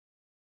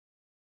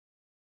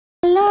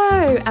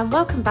Hello, and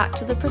welcome back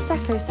to the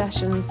Prosecco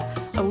Sessions,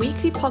 a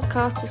weekly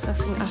podcast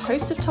discussing a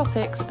host of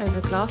topics over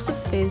a glass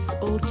of fizz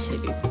or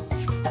two.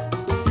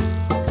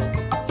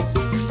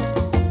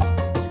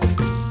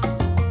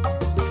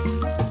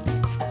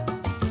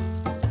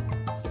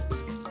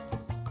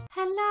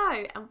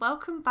 Hello, and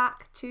welcome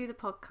back to the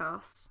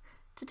podcast.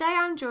 Today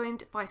I'm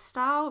joined by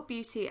style,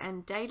 beauty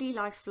and daily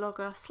life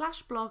vlogger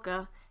 /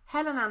 blogger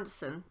Helen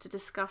Anderson to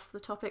discuss the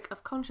topic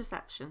of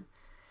contraception.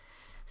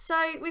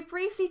 So, we've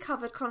briefly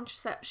covered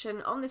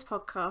contraception on this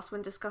podcast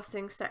when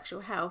discussing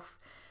sexual health,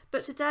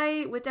 but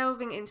today we're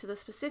delving into the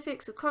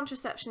specifics of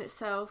contraception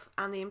itself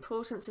and the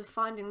importance of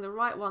finding the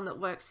right one that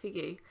works for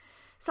you,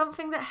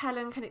 something that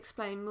Helen can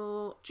explain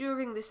more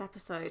during this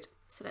episode.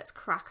 So let's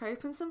crack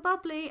open some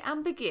bubbly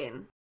and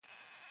begin.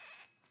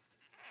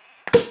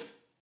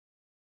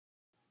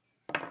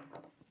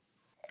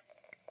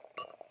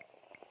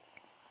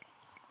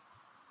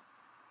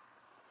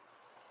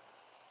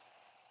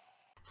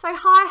 So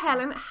hi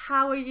Helen,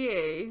 how are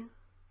you?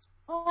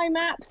 I'm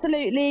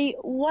absolutely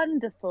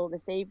wonderful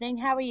this evening.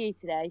 How are you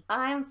today?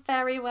 I am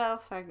very well,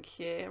 thank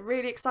you. I'm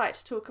really excited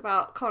to talk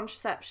about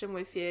contraception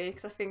with you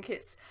because I think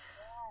it's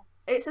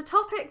a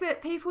topic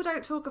that people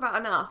don't talk about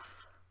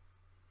enough.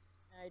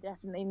 No,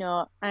 definitely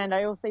not. And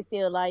I also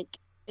feel like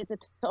it's a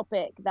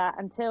topic that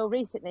until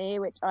recently,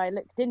 which I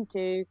looked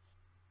into,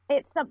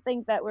 it's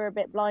something that we're a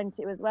bit blind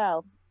to as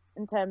well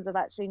in terms of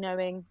actually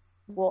knowing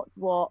what's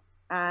what.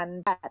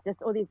 And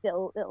just all these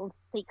little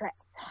secrets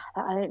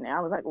that I didn't know. I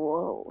was like,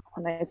 whoa,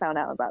 when I found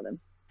out about them.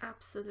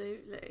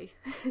 Absolutely.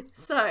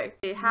 So,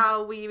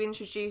 how were you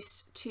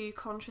introduced to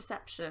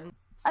contraception?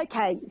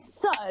 Okay,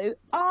 so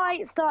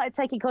I started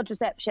taking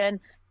contraception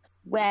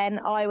when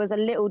I was a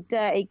little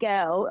dirty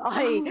girl.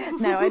 I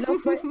lost my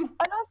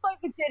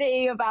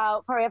virginity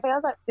about I think I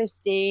was like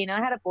 15.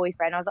 I had a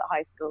boyfriend. I was at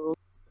high school,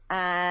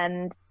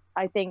 and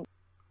I don't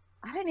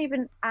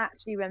even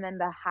actually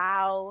remember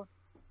how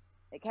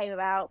it came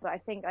about, but I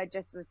think I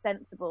just was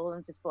sensible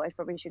and just thought I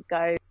probably should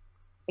go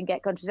and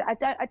get contraception.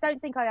 I don't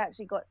think I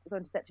actually got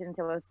contraception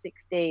until I was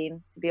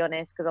 16, to be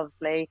honest, because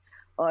obviously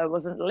I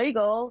wasn't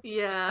legal.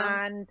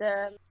 Yeah. And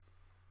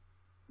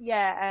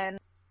and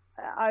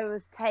I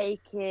was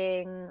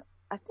taking,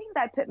 I think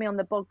that put me on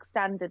the bog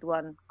standard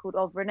one called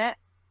Overanet.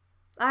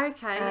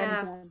 Okay,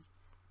 And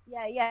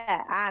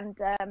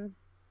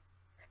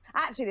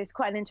actually, it's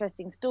quite an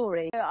interesting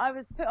story. So I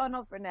was put on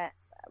Overanet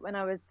when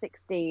I was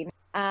 16.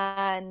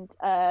 And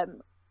I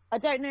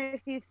don't know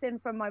if you've seen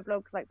from my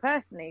vlogs like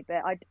personally,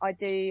 but I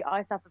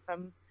suffer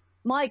from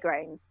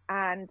migraines,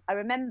 and I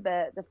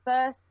remember it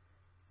wasn't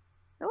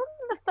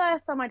the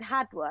first time I'd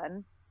had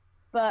one,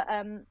 but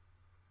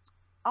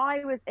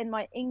I was in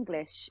my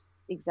English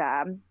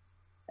exam,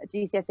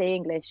 GCSE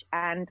English,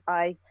 and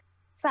I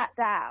sat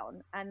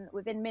down, and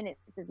within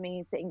minutes of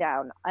me sitting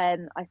down, I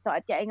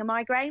started getting a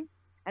migraine.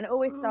 And it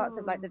always starts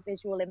with like the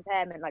visual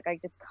impairment, like I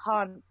just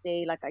can't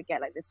see, like I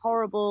get like this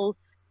horrible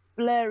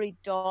blurry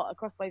dot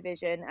across my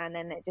vision, and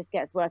then it just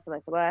gets worse and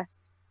worse and worse.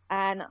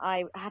 And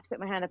I had to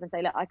put my hand up and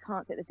say, look, I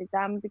can't sit this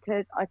exam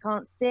because I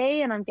can't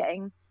see, and I'm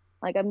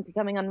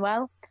becoming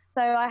unwell. So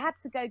I had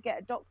to go get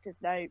a doctor's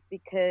note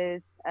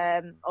because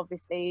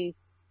obviously,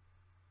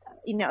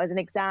 you know, it was an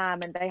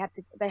exam, and they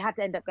had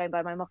to end up going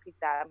by my mock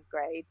exam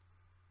grades,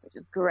 which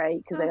is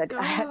great because I had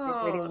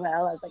did really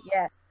well. I was like,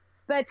 yeah.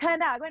 But it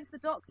turned out I went to the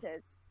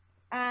doctor's,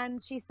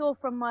 and she saw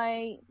from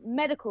my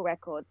medical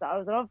records that I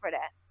was on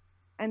Overanet.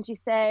 And she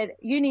said,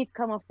 you need to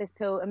come off this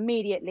pill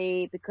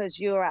immediately because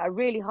you're at a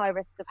really high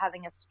risk of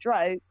having a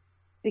stroke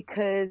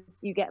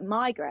because you get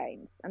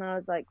migraines. And I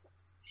was like,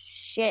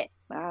 shit,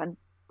 man,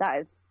 that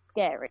is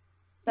scary.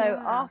 So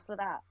after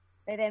that,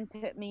 they then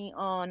put me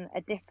on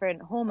a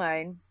different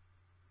hormone,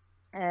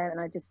 and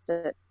I just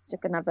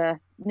took another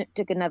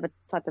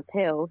type of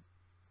pill.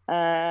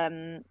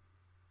 But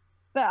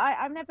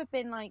I've never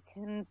been like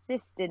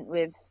consistent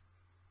with,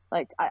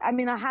 like, I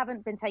mean, I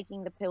haven't been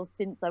taking the pill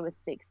since I was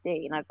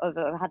 16. I've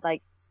had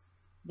like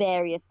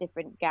various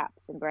different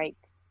gaps and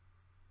breaks,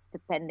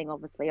 depending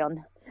obviously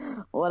on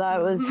what I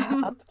was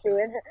up to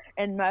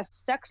in my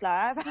sex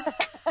life.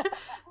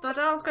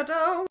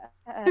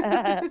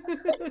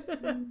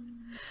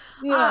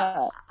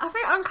 Yeah. I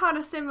think I'm kind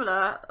of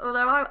similar,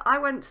 although I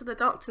went to the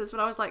doctors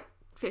when I was like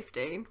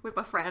 15 with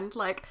my friend,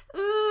 like,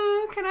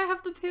 ooh, can I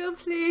have the pill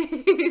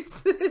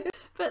please?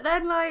 But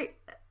then, like,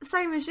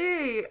 same as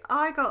you,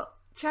 I got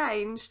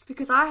changed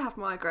because I have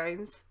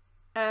migraines,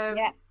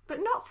 but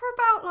not for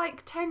about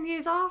like 10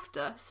 years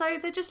after. So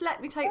they just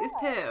let me take this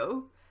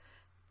pill,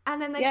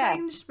 and then they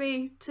changed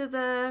me to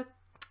the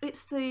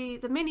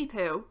mini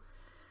pill.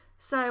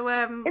 So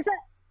is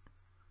that,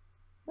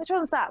 which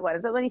one's that one?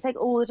 Is that when you take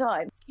all the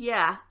time?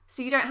 Yeah,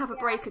 so you don't have a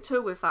break at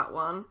all with that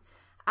one,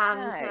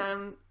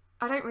 and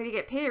I don't really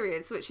get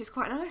periods, which is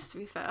quite nice, to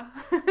be fair.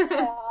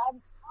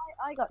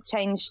 I got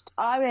changed.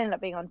 I ended up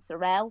being on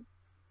Sorel.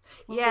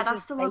 Yeah,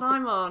 that's the one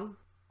I'm on.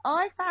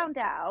 I found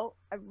out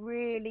a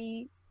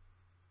really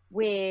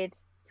weird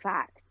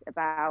fact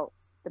about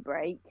the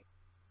break,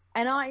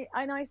 and I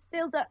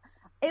still don't.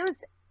 It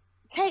was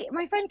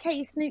My friend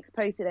Katie Snooks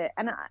posted it,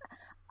 and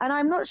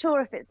I'm not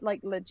sure if it's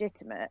like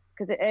legitimate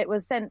because it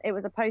was sent. It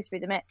was a post through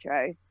the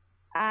Metro,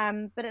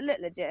 but it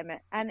looked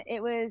legitimate, and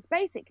it was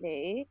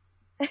basically,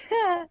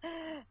 I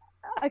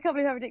can't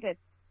believe how ridiculous.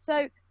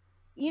 So,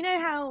 you know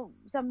how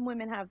some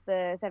women have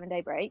the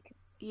 7-day break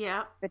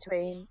Yeah.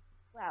 between?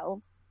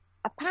 Well,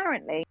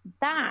 apparently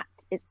that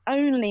is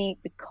only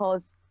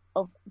because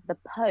of the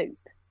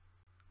Pope.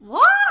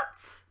 What?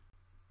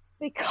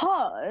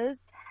 Because,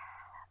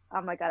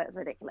 oh my God, it's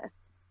ridiculous.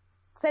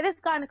 So this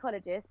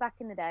gynecologist back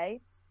in the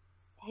day,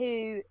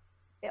 who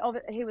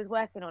was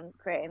working on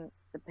creating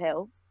the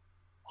pill,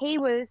 he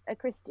was a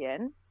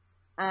Christian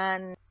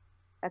and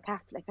a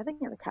Catholic. I think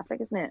it's a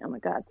Catholic, isn't it? Oh my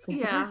God,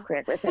 Yeah.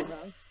 correct me if I'm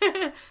wrong.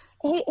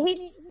 He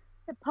needed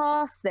to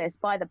pass this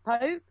by the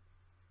Pope,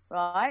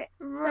 right?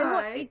 So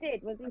what he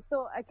did was he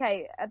thought,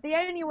 okay, the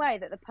only way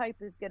that the Pope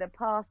is going to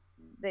pass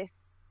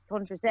this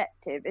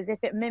contraceptive is if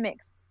it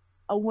mimics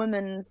a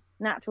woman's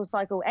natural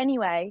cycle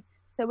anyway.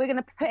 So we're going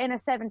to put in a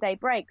 7-day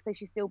break so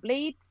she still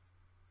bleeds.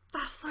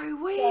 That's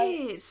so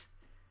weird.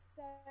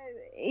 So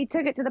he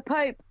took it to the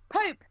Pope.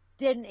 Pope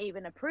didn't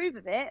even approve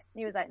of it.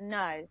 He was like,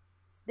 no,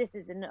 this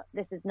is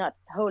not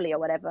holy or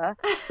whatever.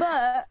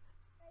 But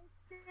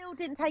they still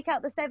didn't take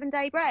out the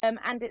 7-day break.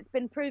 And it's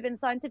been proven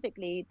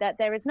scientifically that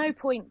there is no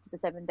point to the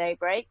 7-day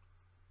break.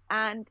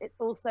 And it's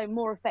also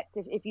more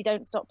effective if you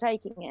don't stop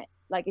taking it.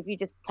 Like if you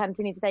just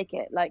continue to take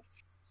it. Like,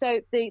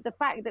 so the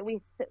fact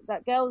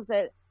that girls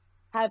that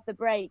have the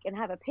break and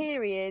have a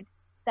period,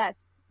 that's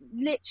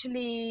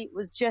literally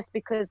was just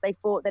because they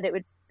thought that it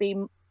would be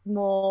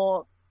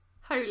more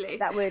holy.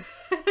 That would,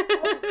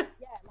 like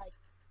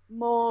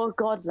more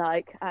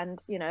godlike, and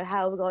you know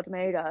how God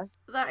made us.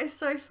 That is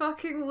so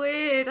fucking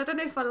weird. I don't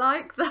know if I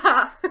like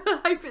that. I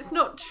hope it's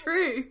not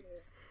true.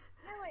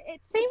 No,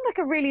 it seemed like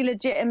a really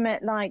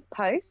legitimate like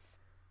post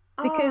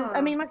because I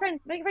mean my friend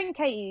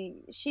Katie,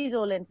 she's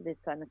all into this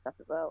kind of stuff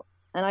as well,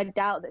 and I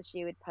doubt that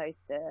she would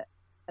post an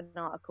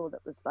article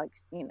that was like,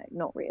 you know,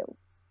 not real.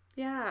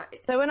 Yeah.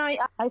 So when I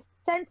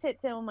sent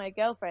it to all my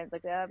girlfriends,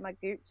 like my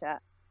group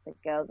chat, said,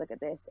 girls, look at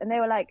this, and they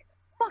were like,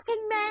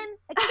 fucking men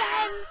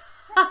again.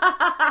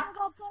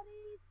 Our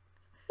bodies.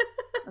 I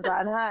was like,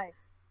 I know.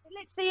 It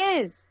literally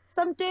is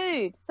some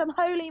dude, some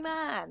holy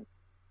man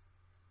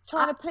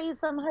trying to please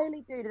some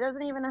holy dude. It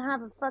doesn't even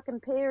have a fucking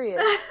period.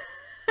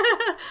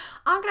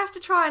 I'm gonna have to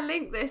try and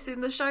link this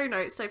in the show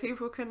notes so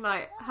people can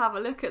like have a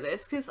look at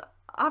this, because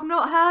I've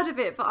not heard of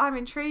it, but I'm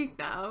intrigued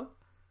now.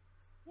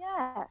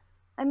 Yeah,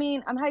 I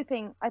mean,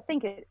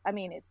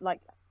 it's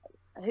like,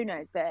 who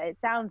knows, but it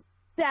sounds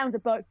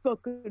about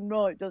fucking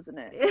right, doesn't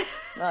it?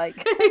 Like,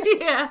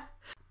 yeah.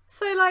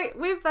 So like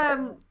with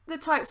the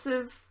types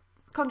of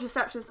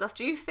contraception stuff,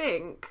 do you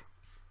think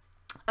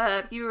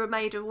you were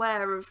made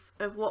aware of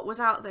what was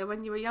out there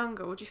when you were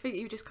younger, or do you think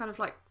you just kind of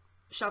like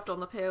shoved on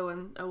the pill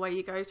and away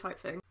you go type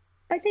thing?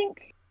 I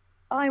think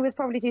I was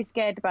probably too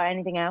scared about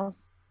anything else.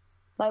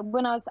 Like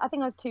I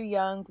think I was too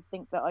young to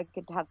think that I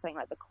could have something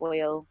like the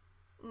coil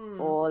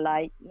or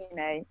like, you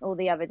know, all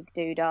the other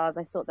doodahs.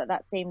 I thought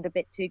that seemed a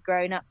bit too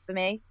grown up for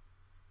me.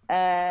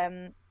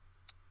 But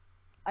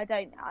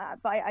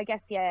I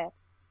guess, yeah,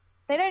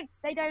 they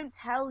don't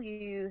tell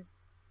you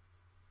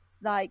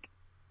like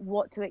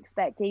what to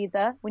expect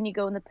either when you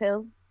go on the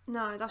pill.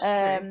 No, that's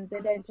true. They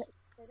don't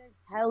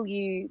tell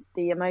you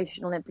the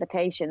emotional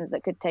implications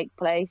that could take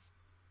place.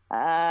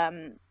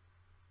 And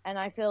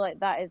I feel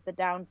like that is the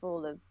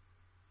downfall of,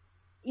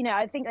 you know,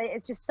 I think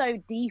it's just so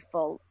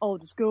default. Oh,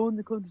 just go on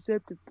the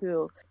contraceptive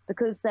pill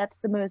because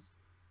that's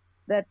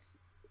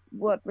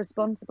what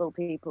responsible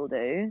people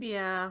do.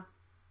 Yeah.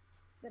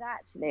 But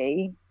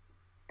actually,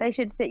 they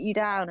should sit you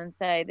down and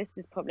say, this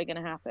is probably going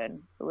to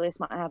happen, or this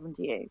might happen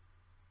to you.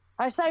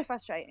 It's so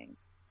frustrating.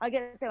 I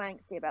get so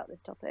angsty about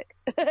this topic.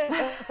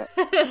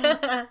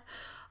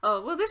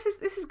 Oh, well, this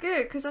is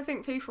good, because I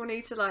think people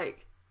need to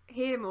like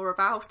hear more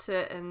about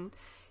it and,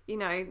 you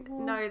know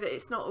that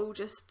it's not all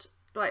just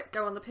like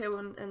go on the pill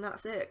and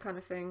that's it kind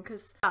of thing,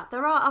 because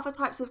there are other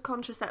types of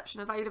contraception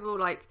available.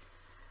 Like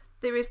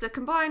there is the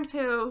combined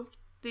pill,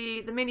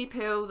 the mini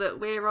pill that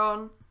we're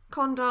on,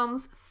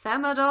 condoms,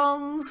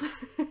 femidons,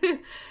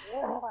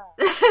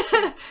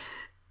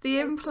 the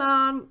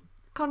implant,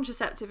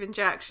 contraceptive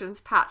injections,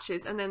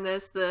 patches, and then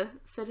there's the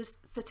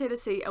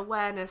fertility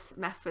awareness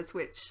methods,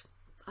 which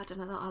I don't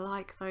know that I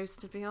like those,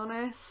 to be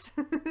honest.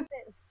 I'm a bit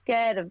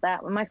scared of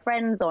that when my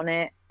friend's on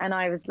it, and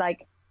I was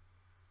like,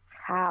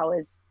 how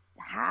is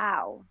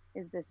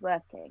this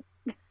working?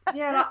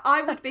 Yeah, like,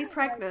 I would be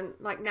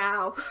pregnant like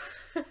now.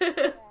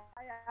 I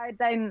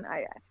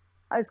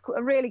was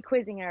really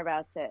quizzing her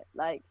about it.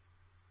 Like,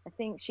 I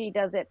think she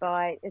does it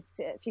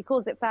she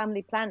calls it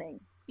family planning.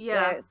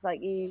 Yeah, where it's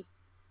like you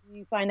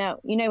find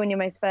out, you know, when you're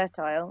most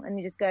fertile, and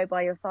you just go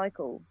by your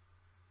cycle.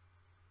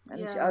 And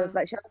yeah. I was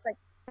like,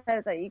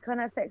 you can't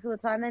have sex all the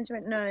time. Then she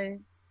went, no,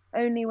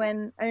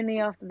 only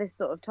after this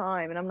sort of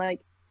time. And I'm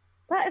like,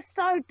 that is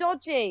so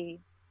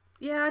dodgy.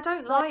 Yeah, I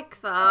don't like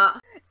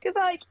that. Because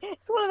like,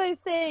 it's one of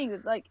those things.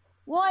 It's like,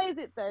 Why is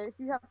it though, if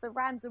you have the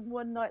random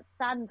one night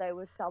stand though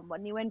with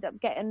someone, you end up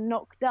getting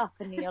knocked up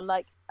and you're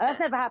like, that's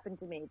never happened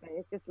to me, but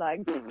it's just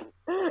like,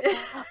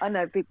 I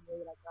know people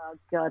are like, oh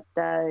God,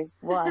 no,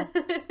 why?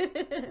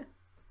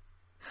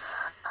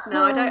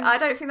 No, I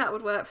don't think that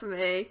would work for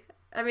me.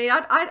 I mean,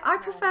 I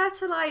prefer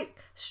to like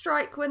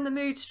strike when the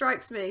mood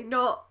strikes me,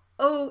 not,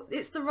 oh,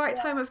 it's the right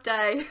time of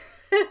day.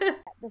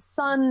 The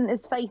sun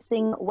is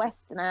facing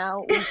west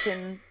now. We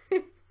can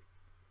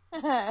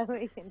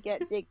we can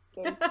get jiggy.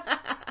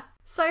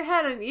 So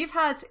Helen, you've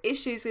had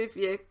issues with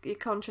your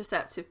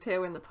contraceptive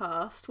pill in the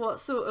past. What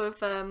sort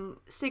of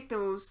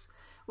signals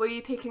were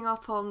you picking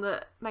up on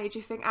that made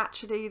you think,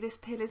 actually, this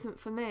pill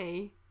isn't for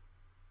me?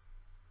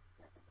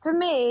 For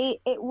me,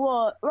 it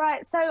was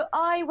right. So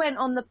I went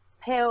on the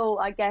pill,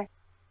 I guess,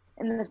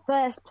 in the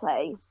first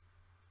place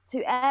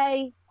to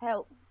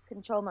help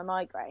control my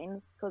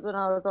migraines, because when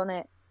I was on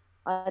it,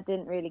 I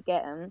didn't really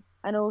get them,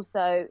 and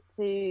also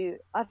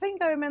I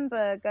think I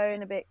remember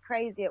going a bit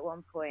crazy at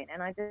one point,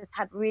 and I just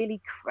had really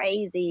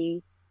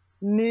crazy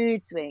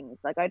mood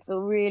swings. Like I'd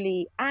feel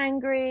really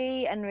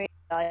angry and really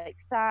like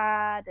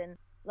sad, and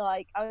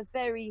like I was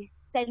very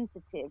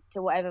sensitive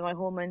to whatever my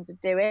hormones were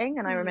doing.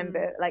 And I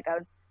remember like I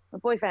was my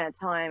boyfriend at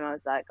the time, I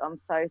was like, I'm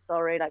so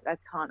sorry, like I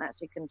can't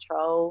actually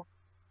control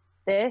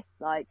this.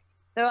 Like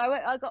so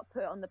I got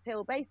put on the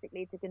pill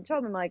basically to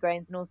control my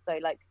migraines and also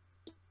like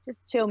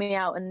just chill me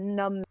out and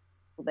numb me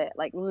a little bit,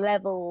 like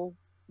level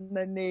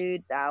my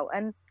moods out.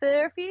 And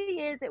for a few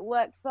years it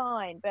worked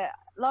fine, but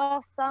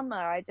last summer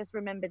I just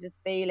remember just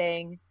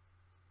feeling,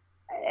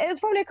 it was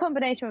probably a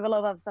combination of a lot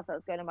of other stuff that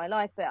was going on in my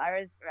life, but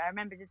I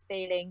remember just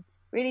feeling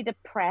really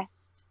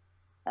depressed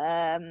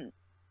for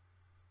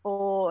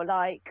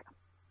like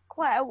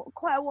quite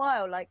a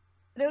while. Like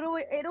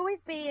it'd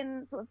always be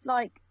in sort of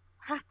like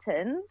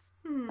patterns,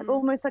 like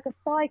almost like a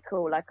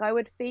cycle. Like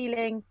I'd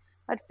feel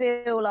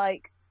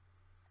like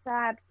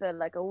sad for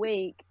like a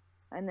week,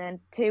 and then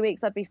 2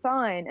 weeks I'd be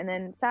fine, and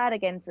then sad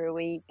again for a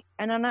week,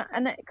 and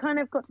it kind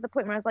of got to the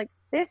point where I was like,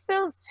 this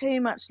feels too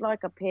much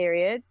like a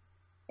period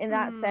in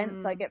that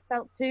sense. Like it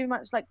felt too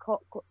much like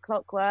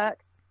clockwork,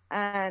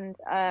 and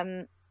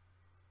I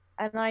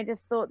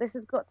just thought this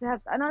has got to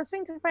have. And I was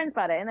speaking to friends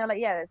about it, and they're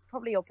like, yeah, it's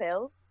probably your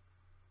pill.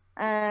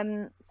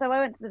 So I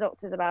went to the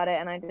doctors about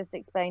it, and I just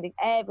explained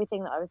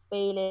everything that I was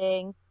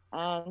feeling.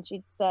 And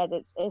she said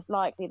it's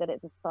likely that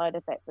it's a side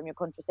effect from your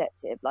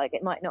contraceptive. Like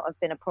it might not have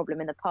been a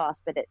problem in the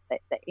past, but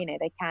you know,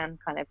 they can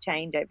kind of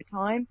change over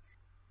time.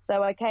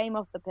 So I came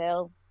off the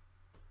pill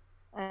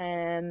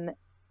at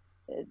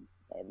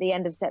the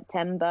end of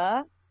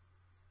September,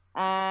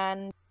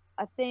 and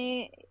I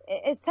think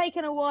it's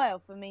taken a while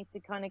for me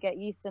to kind of get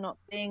used to not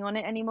being on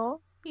it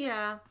anymore.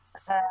 Yeah.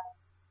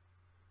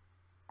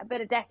 But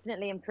it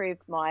definitely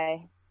improved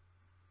my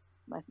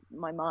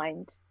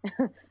mind.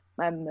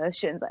 My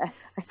emotions. I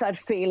started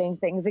feeling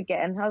things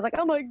again. I was like,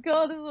 oh my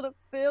God, this is what it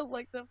feels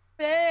like to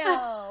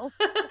feel.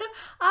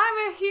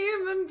 I'm a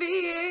human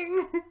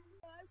being.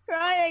 I'm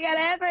crying at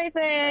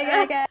everything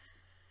again.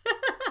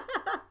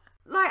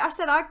 Like I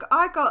said,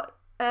 I got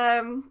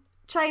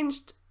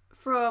changed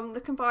from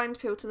the combined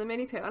pill to the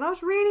mini pill, and I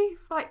was really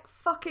like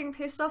fucking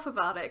pissed off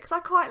about it, because I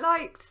quite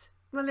liked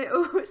my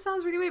little, it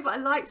sounds really weird, but I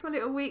liked my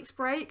little week's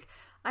break.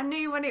 I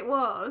knew when it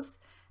was.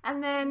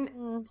 And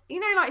then, you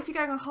know, like if you're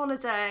going on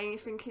holiday and you're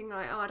thinking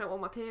like, oh, I don't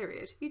want my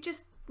period, you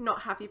just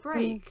not have your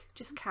break,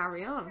 just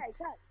carry on.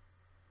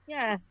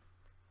 Yeah.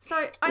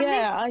 So I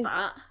missed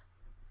that.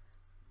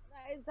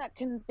 That is that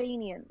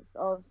convenience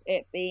of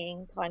it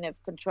being kind of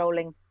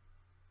controlling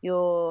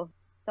your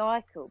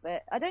cycle.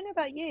 But I don't know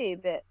about you,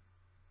 but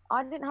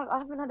I didn't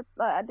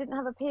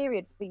have a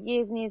period for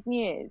years and years and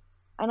years,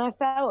 and I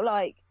felt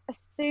like as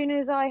soon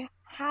as I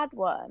had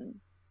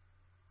one,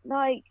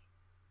 like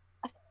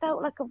I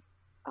felt like a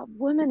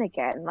woman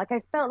again. Like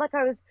I felt like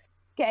I was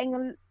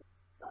getting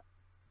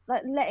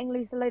like letting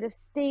loose a load of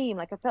steam.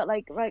 Like I felt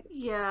like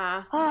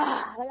yeah, like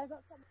I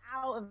got something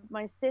out of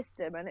my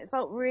system, and it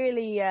felt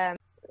really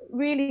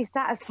really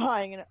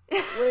satisfying in a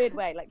weird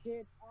way. Like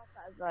it's not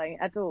satisfying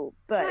at all,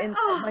 but so, in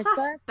my that's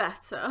first,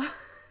 better.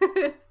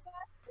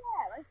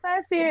 my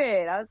first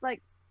period I was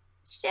like,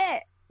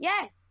 shit,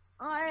 yes,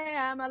 I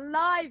am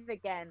alive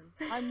again.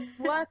 I'm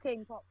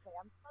working properly,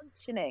 I'm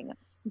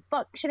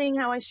functioning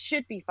how I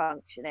should be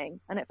functioning,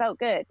 and it felt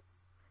good.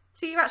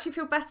 So you actually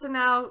feel better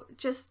now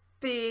just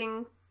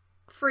being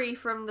free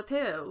from the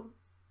pill?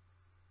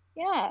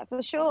 Yeah,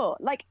 for sure.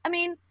 Like, I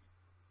mean,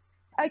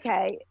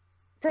 okay,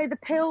 so the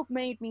pill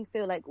made me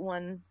feel like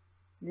one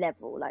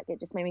level. Like it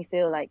just made me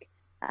feel like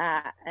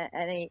at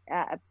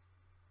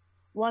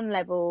one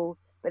level,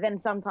 but then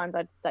sometimes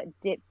I'd like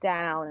dip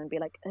down and be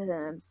like, oh,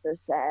 I'm so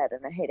sad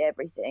and I hate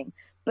everything.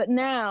 But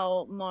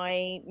now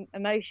my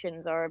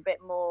emotions are a bit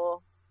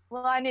more,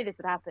 well, I knew this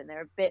would happen.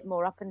 They're a bit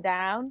more up and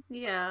down.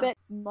 Yeah. But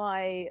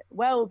my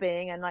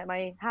well-being and like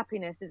my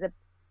happiness is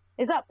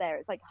up there.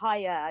 It's like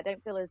higher. I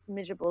don't feel as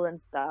miserable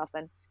and stuff.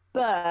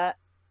 But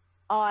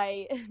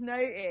I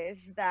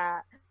notice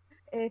that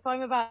if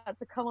I'm about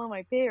to come on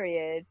my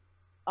period,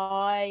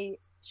 I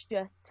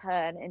just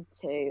turn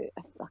into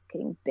a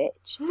fucking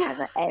bitch, and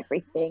that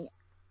everything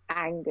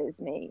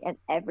angers me, and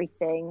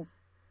everything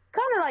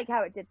kind of like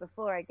how it did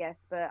before, I guess.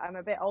 But I'm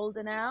a bit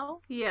older now,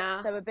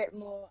 Yeah. so a bit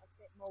more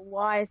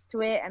wise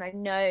to it, and I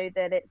know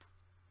that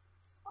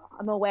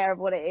I'm aware of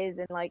what it is,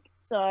 and like,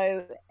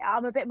 so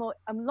I'm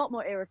a lot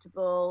more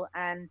irritable,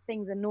 and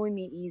things annoy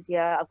me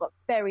easier. I've got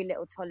very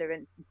little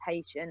tolerance and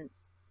patience,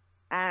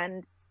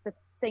 and the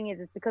thing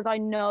is because I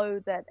know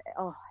that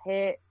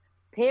here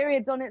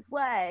period's on its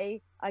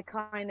way, I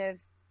kind of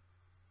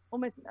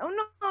I'm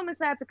not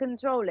almost allowed to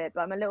control it,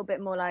 but I'm a little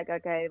bit more like,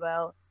 okay,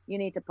 well, you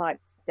need to pipe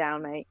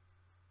down, mate.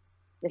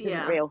 This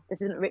isn't real.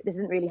 This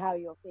isn't really how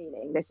you're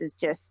feeling. This is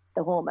just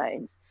the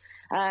hormones.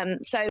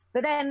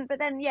 But then,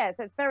 yeah.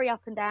 So it's very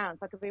up and down.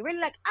 So I could be really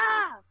like,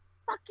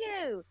 fuck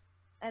you,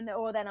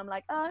 or then I'm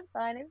like, oh, I'm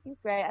fine. Everything's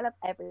great. I love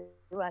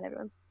everyone.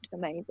 Everyone's just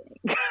amazing.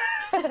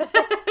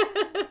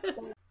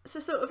 So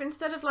sort of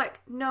instead of like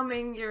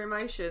numbing your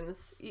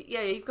emotions,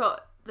 you've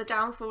got the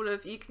downfall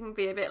of you can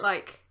be a bit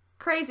like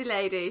crazy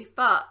lady,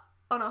 but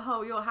on a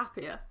whole, you're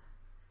happier.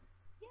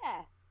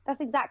 Yeah, that's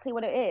exactly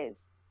what it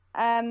is.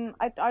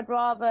 I'd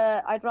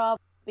rather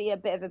be a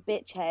bit of a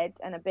bitch head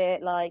and a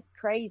bit like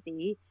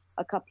crazy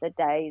a couple of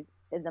days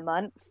in the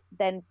month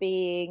than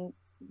being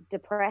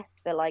depressed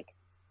for like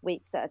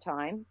weeks at a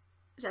time.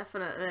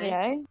 Definitely. You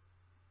know?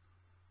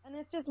 And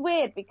it's just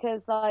weird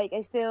because like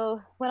I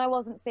feel when I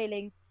wasn't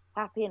feeling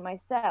happy in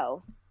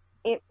myself,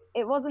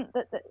 it wasn't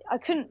that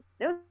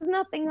there was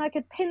nothing I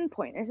could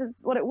pinpoint. This is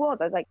what it was.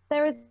 I was like,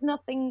 there is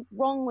nothing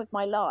wrong with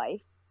my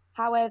life.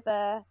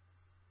 However,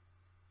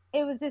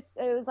 it was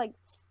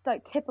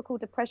like typical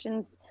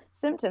depression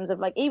symptoms of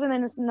like, even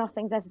when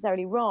nothing's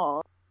necessarily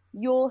wrong,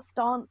 your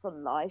stance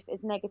on life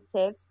is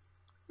negative.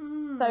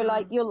 So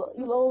like you'll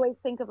always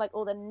think of like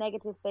all the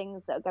negative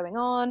things that are going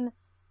on.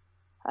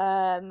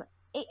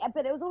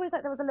 But it was always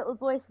like there was a little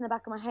voice in the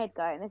back of my head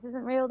going, this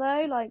isn't real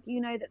though. Like,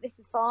 you know that this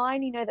is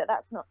fine. You know that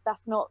that's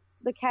not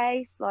the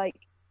case. Like,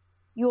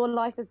 your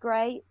life is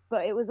great.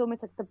 But it was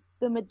almost like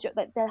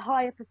the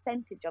higher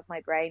percentage of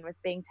my brain was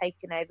being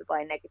taken over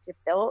by negative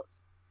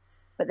thoughts.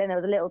 But then there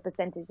was a little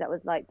percentage that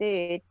was like,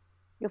 dude,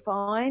 you're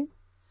fine.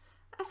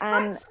 That's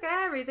quite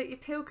scary that your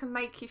pill can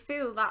make you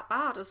feel that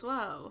bad as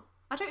well.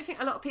 I don't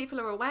think a lot of people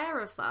are aware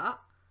of that.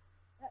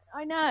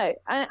 I know.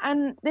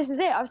 And this is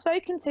it. I've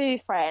spoken to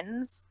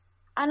friends,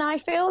 and I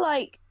feel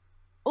like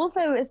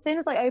also as soon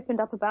as I opened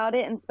up about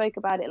it and spoke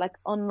about it like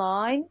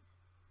online,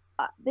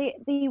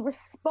 the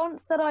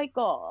response that I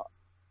got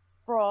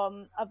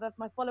from of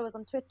my followers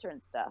on Twitter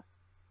and stuff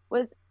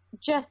was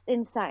just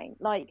insane.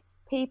 Like,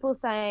 people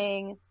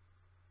saying,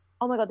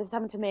 oh my God, this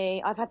happened to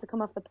me. I've had to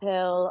come off the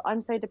pill.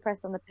 I'm so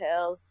depressed on the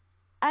pill.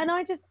 And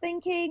I just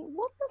thinking,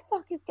 what the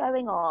fuck is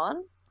going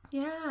on?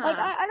 Yeah. Like,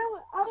 I don't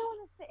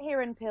want to sit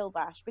here and pill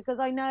bash, because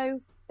I know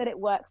that it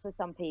works for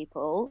some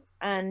people,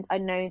 and I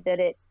know that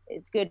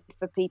it's good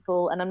for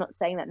people, and I'm not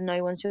saying that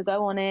no one should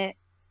go on it.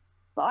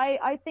 But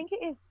I think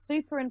it is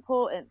super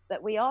important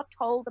that we are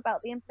told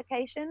about the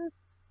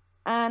implications.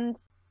 And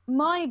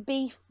my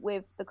beef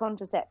with the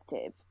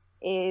contraceptive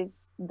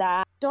is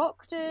that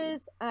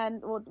doctors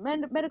and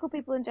medical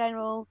people in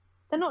general,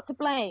 they're not to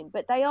blame,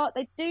 but they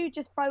do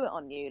just throw it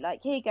on you.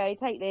 Like, here you go,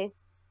 take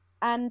this.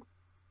 And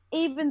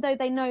even though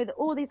they know that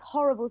all these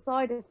horrible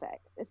side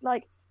effects, it's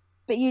like,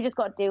 but you just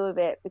got to deal with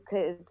it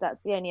because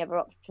that's the only other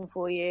option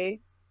for you.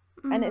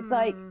 And it's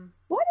like,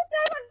 why does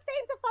no one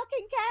seem to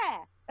fucking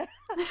care?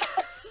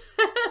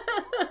 Why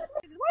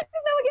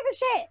does no one give a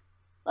shit?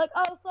 Like,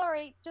 oh,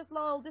 sorry, just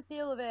lol, just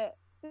deal with it.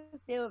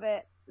 Just deal with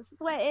it. This is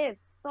the way it is.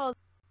 So,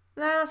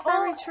 no, that's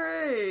very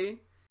true.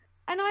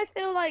 And I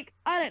feel like,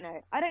 I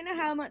don't know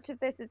how much of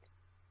this is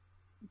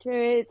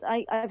true.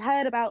 I've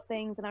heard about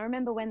things, and I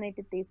remember when they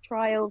did these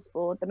trials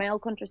for the male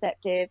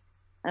contraceptive,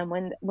 and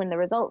when the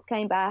results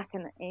came back,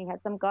 and you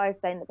had some guys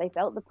saying that they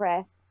felt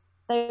depressed,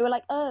 they were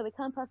like, oh, we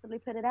can't possibly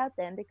put it out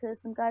then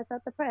because some guys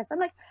felt depressed. I'm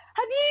like,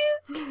 have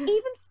you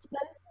even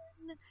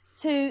spoken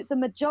to the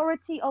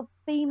majority of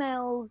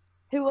females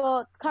who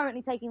are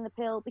currently taking the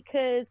pill?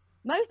 Because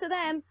most of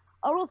them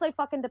are also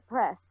fucking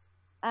depressed,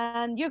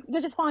 and you're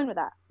just fine with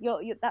that.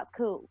 You're that's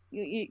cool.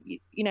 You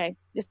know,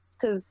 just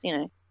because, you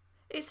know,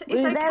 it's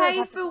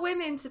okay for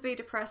women to be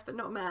depressed, but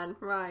not men,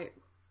 right?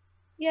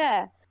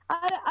 Yeah.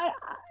 I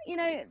you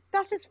know,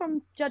 that's just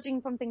from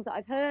judging from things that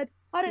I've heard.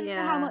 I don't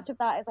know how much of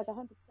that is like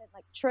 100%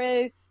 like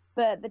true,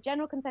 but the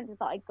general consensus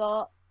that I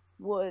got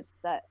was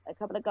that a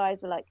couple of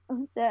guys were like,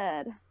 I'm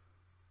sad.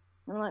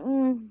 And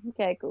I'm like,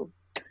 okay, cool.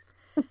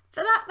 But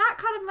that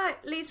kind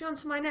of leads me on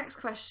to my next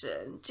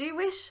question. Do you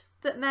wish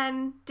that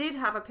men did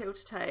have a pill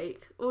to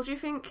take, or do you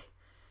think,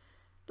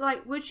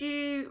 like, would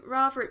you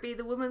rather it be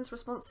the woman's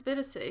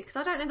responsibility? Because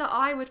I don't know that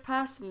I would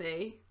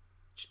personally.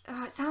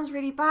 It sounds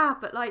really bad,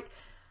 but like,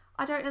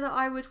 I don't know that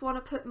I would want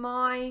to put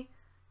my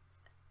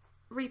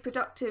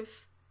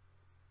reproductive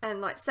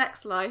and like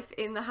sex life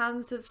in the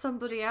hands of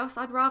somebody else.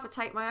 I'd rather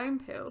take my own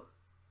pill.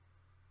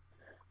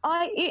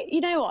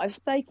 You know what, I've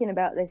spoken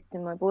about this to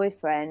my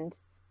boyfriend,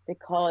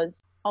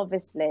 because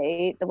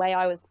obviously the way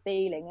I was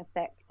feeling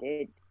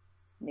affected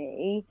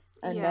me,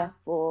 and Yeah.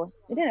 therefore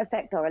it didn't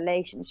affect our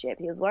relationship.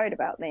 He was worried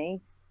about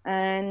me,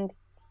 and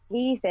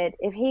he said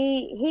if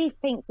he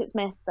thinks it's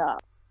messed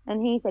up,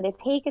 and he said if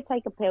he could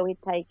take a pill,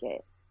 he'd take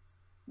it.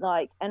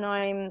 Like,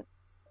 and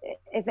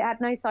if it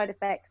had no side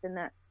effects, and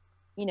that,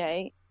 you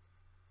know,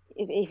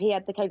 if he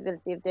had the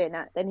capability of doing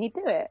that, then he'd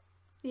do it.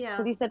 Yeah.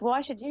 Because he said,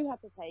 why should you have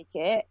to take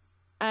it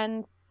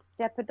and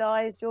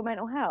jeopardize your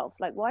mental health?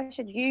 Like, why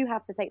should you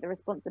have to take the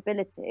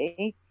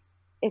responsibility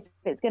if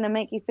it's going to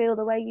make you feel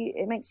the way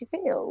it makes you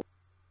feel?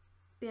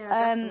 Yeah,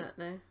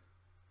 definitely.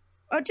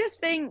 I just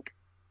think,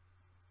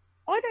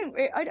 I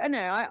don't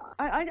know.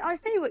 I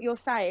see what you're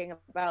saying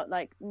about,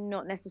 like,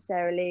 not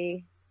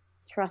necessarily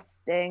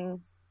trusting,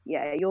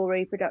 your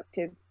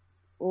reproductive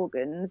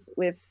organs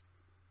with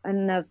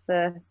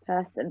another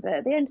person, but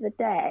at the end of the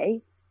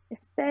day,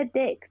 it's their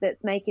dick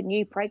that's making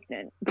you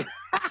pregnant.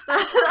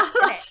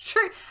 That's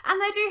true,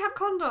 and they do have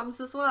condoms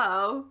as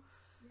well.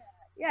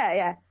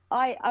 Yeah.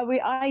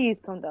 I use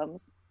condoms.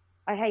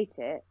 I hate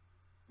it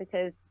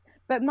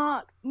but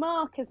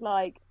Mark is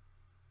like,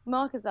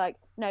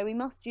 no, we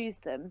must use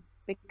them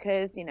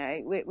because, you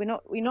know, we're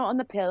not on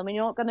the pill, and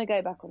we're not going to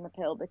go back on the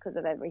pill because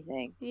of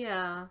everything.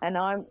 Yeah. And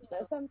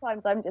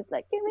sometimes I'm just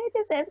like, can we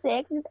just have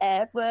sex with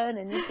everyone?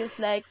 And he's just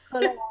like,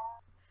 pull it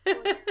out,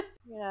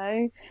 you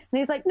know. And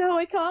he's like, no,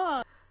 I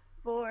can't.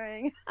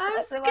 Boring.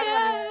 I'm So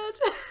scared.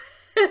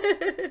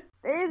 it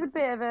is a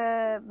bit of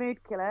a mood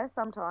killer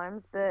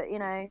sometimes, but, you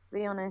know, to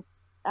be honest,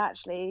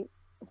 actually,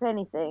 if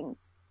anything,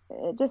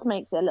 it just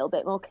makes it a little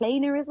bit more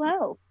cleaner as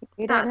well.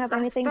 You don't have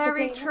anything. That's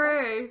very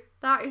true.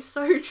 That is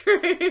so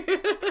true.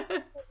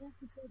 That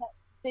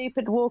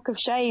stupid walk of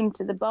shame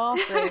to the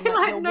bathroom.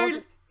 Like,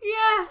 no,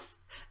 yes,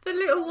 the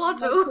little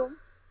waddle.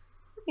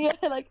 Yeah,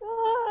 like,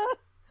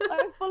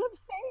 I'm full of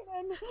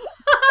semen.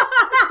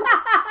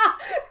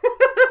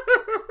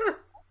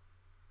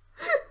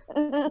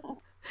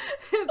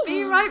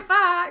 Be right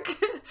back,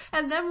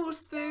 and then we'll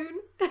spoon.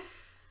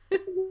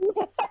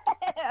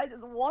 I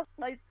just wash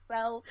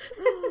myself.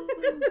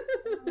 I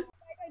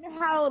don't know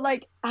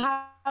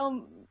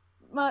how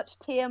much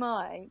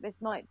TMI this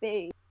might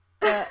be,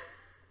 but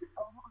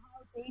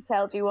how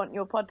detailed do you want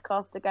your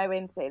podcast to go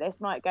into? This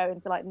might go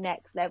into, like,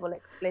 next level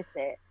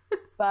explicit,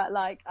 but,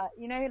 like,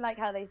 you know, like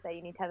how they say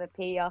you need to have a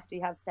pee after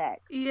you have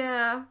sex.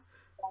 Yeah.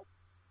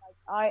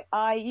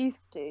 I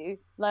used to,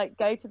 like,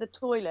 go to the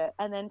toilet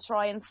and then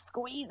try and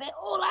squeeze it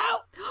all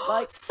out.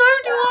 Like, so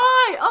do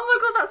I. Oh my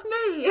god, that's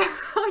me.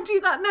 I do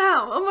that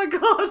now. Oh my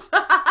god.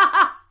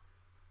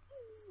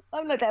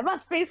 I'm like, there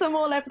must be some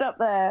more left up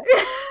there.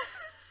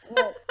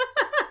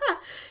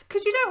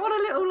 Because you don't want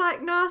a little,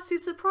 like, nasty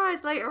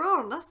surprise later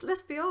on.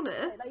 Let's be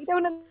honest. Like, you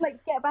don't want to,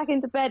 like, get back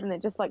into bed and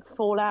it just, like,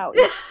 fall out.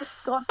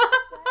 God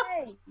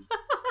sake.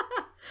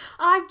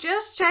 I've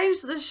just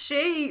changed the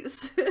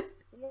sheets.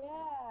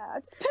 Yeah,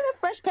 just put a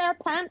fresh pair of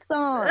pants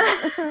on.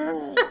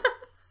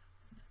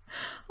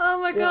 Oh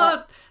my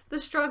god, the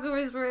struggle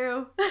is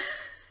real.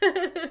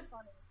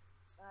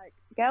 Like,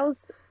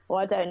 girls, well,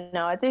 I don't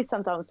know. I do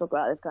sometimes talk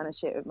about this kind of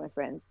shit with my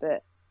friends,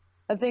 but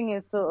the thing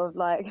is sort of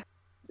like,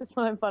 it's just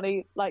kind of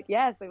funny. Like,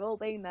 yes, we've all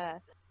been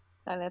there,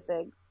 kind of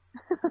things.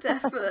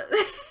 Definitely.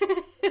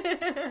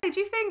 Do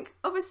you think,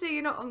 obviously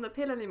you're not on the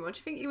pill anymore, do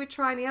you think you would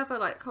try any other,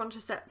 like,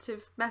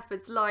 contraceptive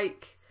methods,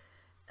 like,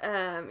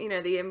 you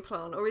know, the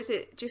implant, or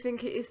do you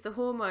think it is the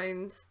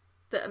hormones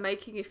that are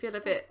making you feel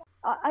a bit...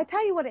 I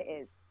tell you what it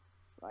is,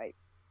 right?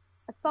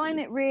 I find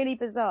it really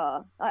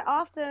bizarre. Like,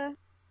 after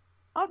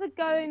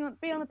being on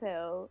the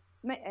pill,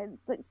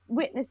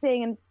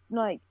 witnessing and,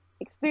 like,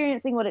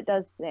 experiencing what it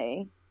does to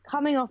me,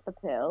 coming off the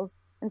pill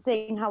and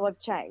seeing how I've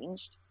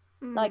changed,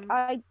 like,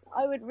 I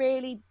would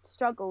really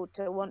struggle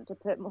to want to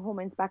put my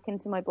hormones back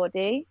into my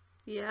body.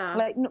 Yeah.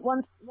 Like,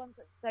 ones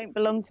that don't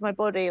belong to my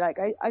body. Like,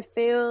 I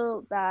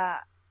feel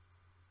that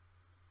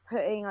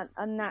putting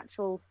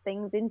unnatural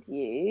things into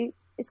you,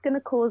 it's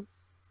gonna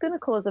cause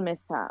a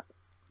mishap.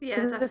 Yeah,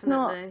 definitely. It's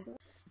not,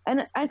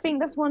 and I think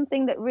that's one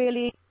thing that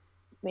really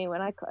me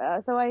when I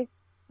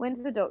went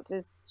to the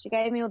doctors. She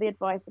gave me all the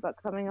advice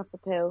about coming off the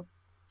pill.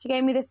 She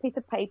gave me this piece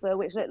of paper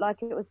which looked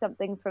like it was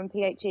something from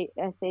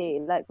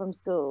PHSE, like from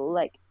school,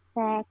 like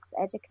sex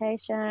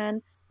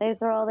education. Those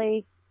are all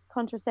the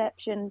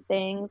contraception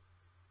things.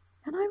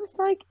 And I was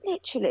like,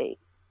 literally,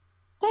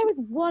 there is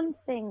one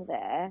thing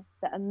there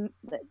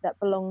that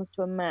belongs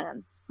to a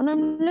man. And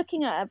I'm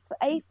looking at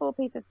an A4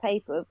 piece of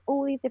paper of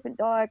all these different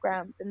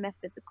diagrams and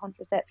methods of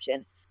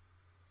contraception,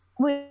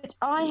 which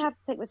I have to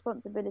take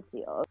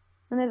responsibility of.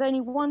 And there's only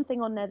one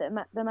thing on there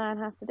that the man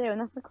has to do, and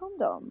that's a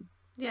condom.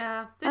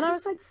 Yeah. And I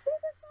was like, this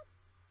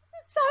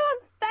is so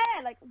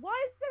unfair. Like, why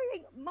is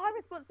everything my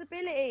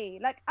responsibility?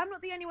 Like, I'm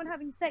not the only one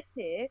having sex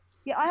here.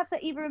 Yeah, I have to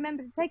either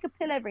remember to take a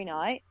pill every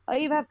night, I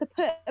either have to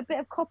put a bit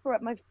of copper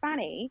up my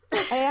fanny,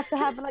 I have to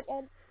have, like,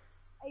 a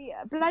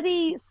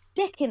bloody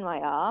stick in my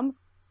arm,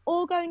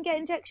 or go and get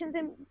injections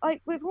in,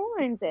 like, with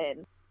hormones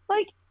in.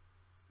 Like,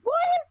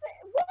 why is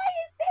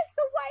this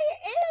the way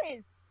it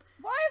is?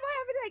 Why am I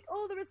having to take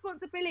all the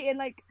responsibility and,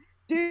 like,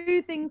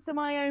 do things to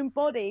my own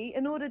body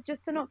in order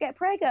just to not get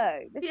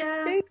preggo? This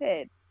is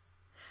stupid.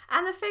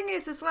 And the thing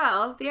is as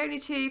well, the only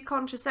two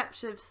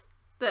contraceptives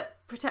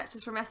that protect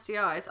us from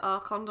STIs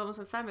are condoms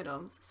and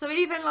feminoms. So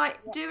even like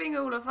doing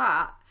all of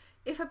that,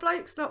 if a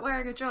bloke's not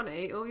wearing a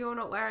johnny or you're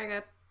not wearing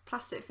a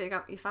plastic thing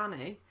up your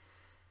fanny,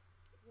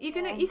 you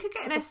could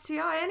get an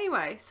STI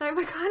anyway. So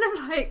we're kind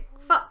of like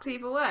fucked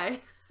either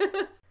way.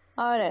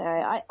 I don't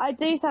know. I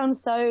do sound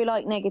so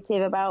like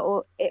negative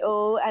about it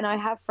all, and I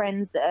have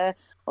friends that are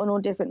on all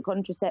different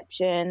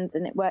contraceptions,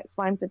 and it works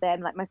fine for them.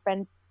 Like my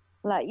friend,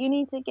 like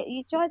you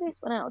try this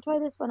one out, try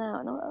this one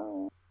out,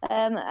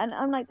 and and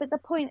I'm like, but the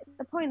point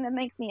that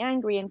makes me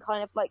angry and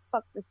kind of like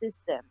fuck the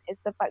system is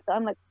the fact that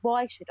I'm like,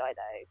 why should I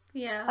though?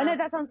 Yeah. I know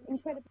that sounds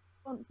incredibly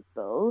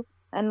responsible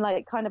and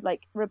like kind of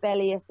like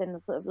rebellious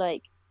and sort of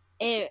like,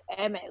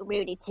 I'm a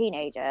really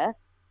teenager,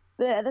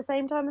 but at the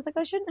same time, it's like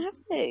I shouldn't have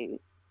to.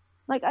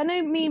 Like, I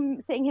know me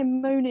sitting here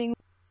moaning,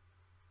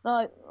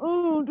 like,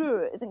 oh, do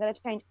it, isn't going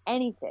to change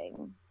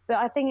anything. But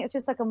I think it's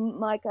just like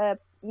a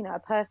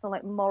personal,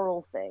 like,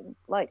 moral thing.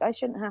 Like, I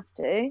shouldn't have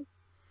to.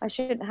 I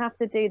shouldn't have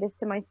to do this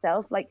to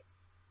myself. Like,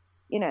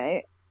 you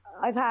know,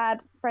 I've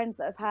had friends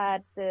that have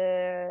had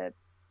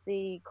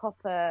the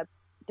copper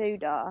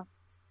doodah,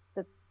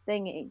 the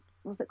thingy.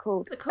 What's it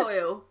called? The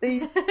coil.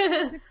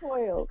 The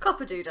coil.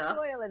 Copper doodah. The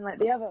coil and, like,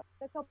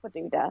 the copper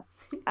doodah.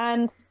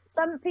 And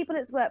some people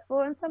it's worked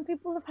for, and some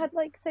people have had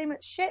like so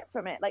much shit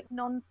from it, like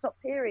non-stop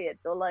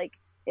periods, or like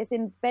it's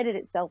embedded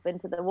itself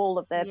into the wall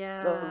of their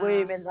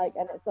womb, and like,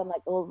 and it's gone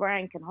like all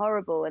rank and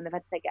horrible, and they've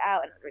had to take it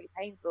out, and it's really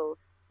painful.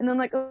 And I'm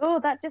like,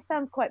 oh, that just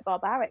sounds quite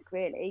barbaric,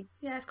 really.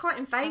 Yeah, it's quite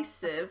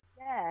invasive.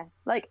 Yeah,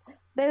 like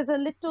there's a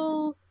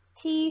little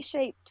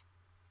T-shaped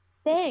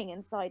thing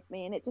inside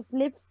me, and it just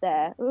lives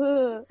there.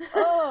 Ugh.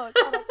 Oh, God,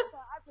 I'm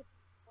just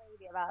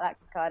crazy about that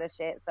kind of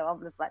shit. So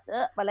I'm just like,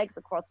 my legs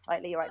are crossed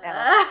tightly right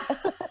now.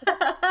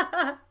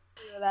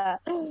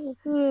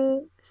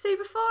 See,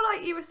 before,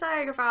 like you were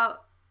saying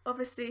about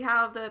obviously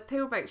how the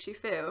pill makes you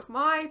feel,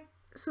 my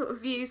sort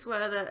of views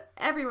were that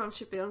everyone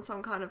should be on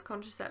some kind of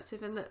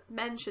contraceptive and that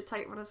men should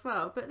take one as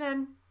well. But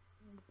then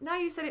now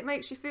you said it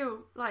makes you feel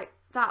like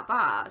that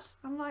bad.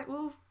 I'm like,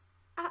 well,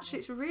 actually,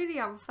 it's really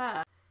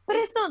unfair. But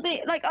it's not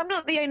I'm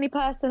not the only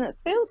person that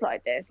feels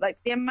like this. Like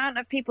the amount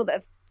of people that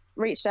have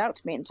reached out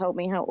to me and told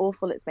me how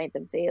awful it's made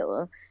them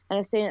feel, and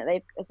as soon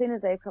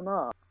as they've come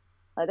off,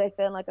 like they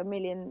feel like a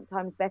million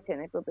times better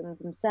and they feel them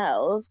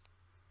themselves.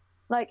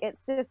 Like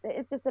it's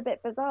just a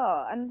bit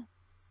bizarre, and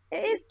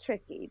it is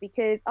tricky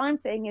because I'm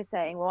sitting here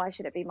saying, why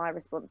should it be my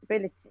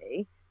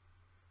responsibility?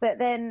 But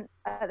then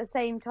at the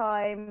same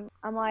time,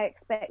 am I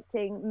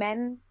expecting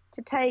men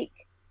to take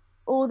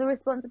all the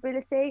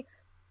responsibility?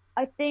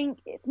 I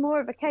think it's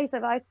more of a case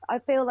of I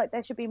feel like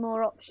there should be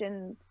more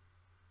options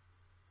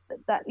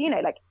that you know,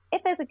 like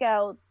if there's a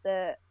girl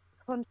that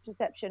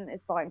contraception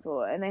is fine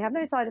for and they have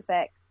no side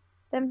effects,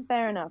 then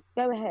fair enough,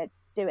 go ahead,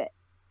 do it.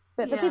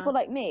 But for people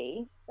like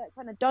me that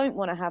kind of don't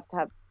want to have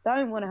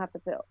to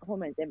put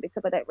hormones in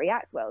because I don't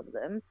react well to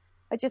them,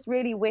 I just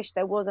really wish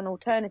there was an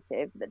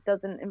alternative that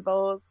doesn't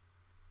involve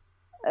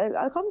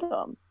a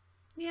condom.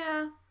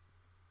 Yeah,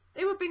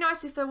 it would be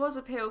nice if there was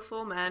a pill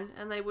for men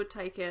and they would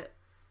take it.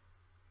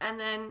 And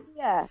then,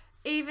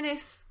 even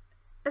if,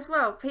 as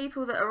well,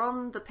 people that are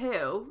on the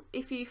pill,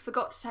 if you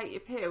forgot to take your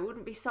pill,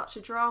 wouldn't be such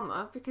a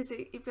drama because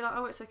you'd be like,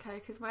 oh, it's okay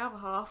because my other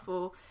half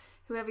or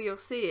whoever you're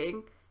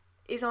seeing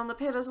is on the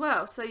pill as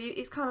well. So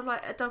it's kind of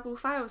like a double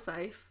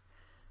fail-safe.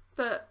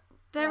 But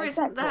there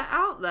isn't that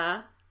out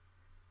there,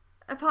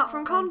 apart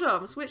from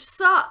condoms, which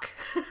suck.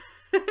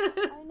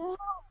 I know.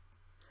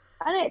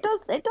 And it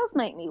does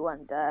make me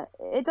wonder.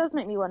 It does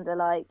make me wonder,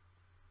 like,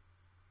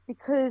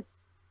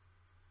 because,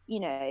 you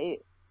know,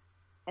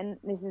 and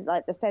this is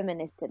like the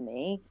feminist in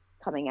me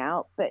coming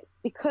out, but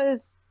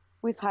because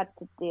we've had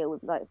to deal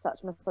with like such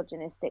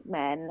misogynistic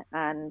men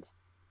and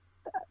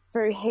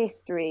through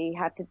history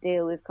had to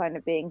deal with kind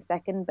of being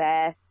second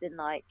best in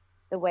like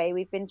the way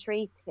we've been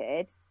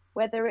treated,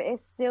 whether it is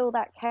still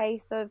that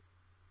case of,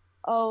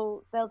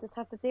 oh, they'll just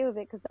have to deal with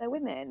it because they're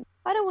women.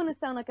 I don't want to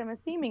sound like I'm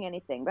assuming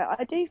anything, but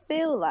I do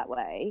feel that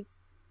way.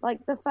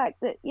 Like the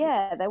fact that,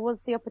 yeah, there was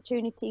the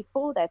opportunity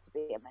for there to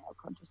be a male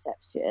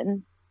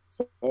contraception,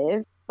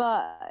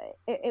 but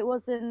it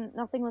wasn't,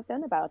 nothing was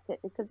done about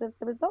it because of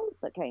the results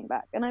that came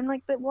back. And I'm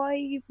like, but why are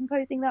you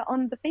imposing that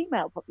on the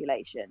female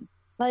population?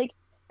 Like,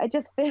 I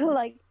just feel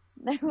like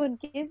no one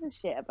gives a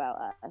shit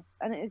about us.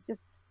 And it's just,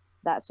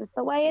 that's just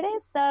the way it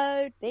is,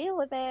 though. Deal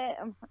with it.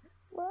 I'm like,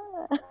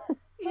 what?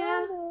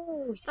 Yeah,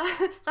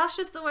 that's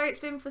just the way it's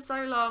been for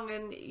so long,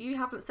 and you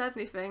haven't said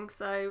anything,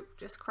 so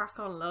just crack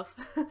on, love.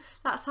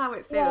 That's how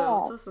it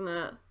feels, doesn't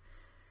it?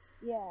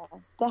 Yeah,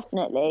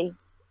 definitely.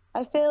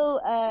 I feel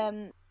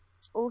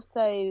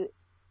also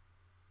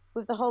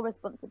with the whole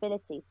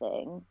responsibility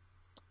thing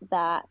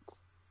that,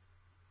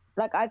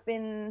 like, I've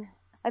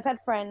had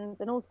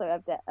friends, and also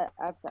I've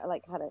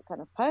like had it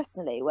kind of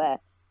personally where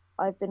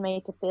I've been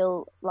made to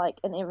feel like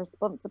an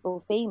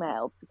irresponsible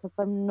female because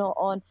I'm not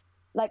on,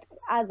 like,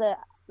 as a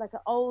like an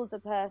older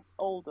person,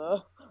 old,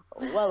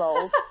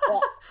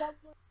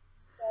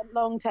 a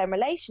long-term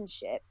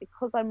relationship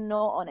because I'm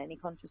not on any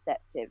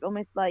contraceptive.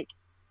 Almost like,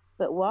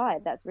 but why?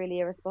 That's really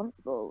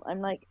irresponsible.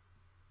 I'm like,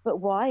 but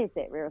why is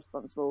it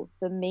irresponsible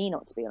for me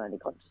not to be on any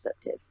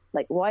contraceptive?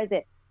 Like, why is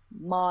it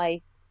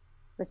my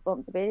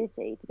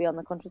responsibility to be on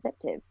the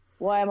contraceptive?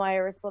 Why am I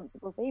a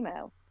responsible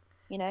female?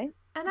 You know,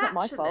 And it's not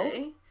my fault.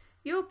 actually,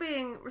 you're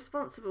being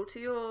responsible to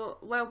your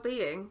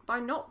well-being by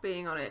not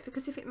being on it,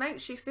 because if it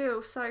makes you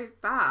feel so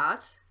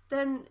bad,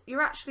 then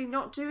you're actually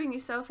not doing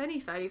yourself any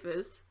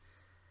favours,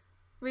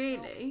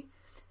 really.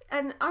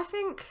 And I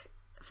think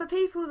for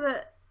people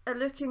that are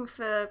looking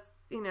for,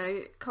 you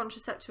know,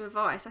 contraceptive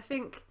advice, I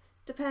think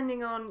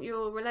depending on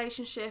your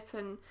relationship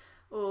and,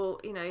 or,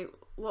 you know,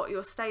 what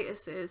your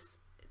status is,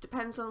 it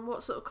depends on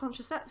what sort of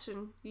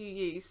contraception you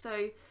use.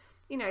 So,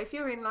 you know, if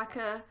you're in like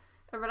a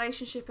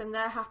relationship and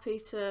they're happy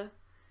to,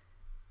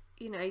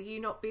 you know, you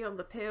not be on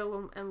the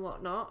pill and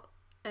whatnot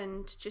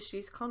and just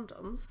use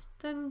condoms,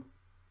 then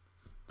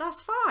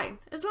that's fine,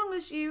 as long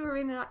as you are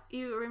in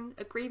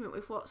agreement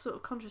with what sort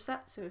of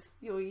contraceptive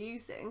you're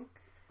using.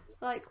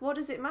 Like, what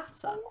does it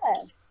matter?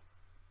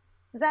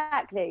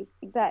 Yeah.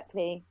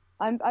 Exactly.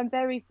 I'm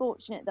very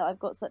fortunate that I've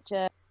got such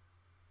an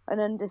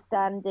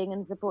understanding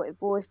and supportive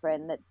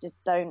boyfriend that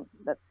just that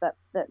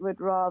would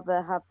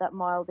rather have that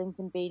mild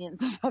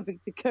inconvenience of having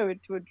to go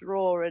into a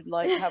drawer and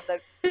like have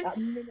that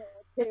minute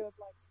or two of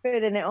like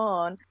putting it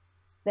on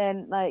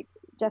than like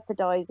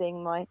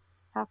jeopardizing my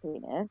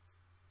happiness.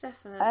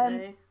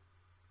 Definitely.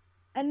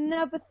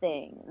 Another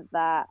thing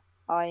that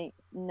I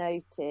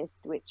noticed,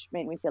 which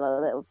made me feel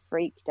a little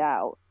freaked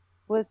out,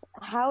 was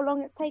how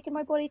long it's taken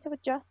my body to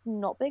adjust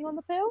not being on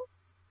the pill.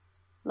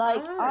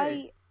 Like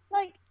Oh.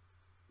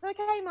 So I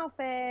came off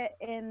it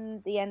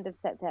in the end of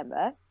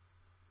September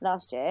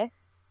last year,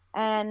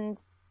 and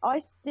I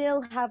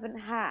still haven't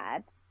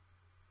had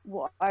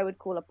what I would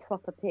call a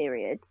proper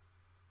period.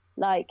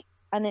 Like,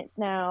 and it's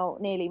now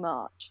nearly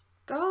March.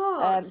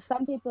 God.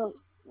 Some people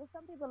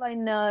I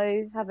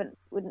know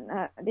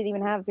didn't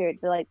even have a period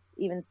for like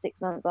even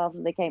 6 months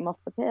after they came off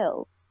the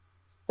pill.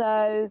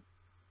 So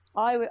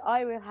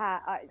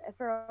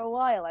for a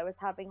while I was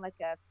having like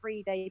a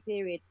 3-day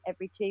period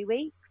every 2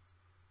 weeks.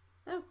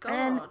 Oh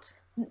And God.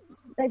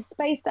 they've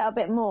spaced out a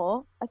bit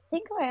more. I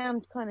think I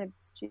am kind of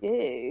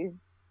due.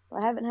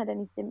 I haven't had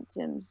any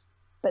symptoms,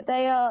 but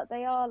they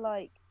are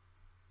like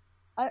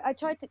I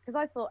tried to, because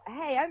I thought,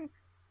 hey,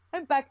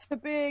 I'm back to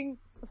being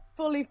a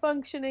fully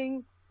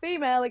functioning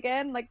female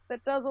again, like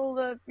that does all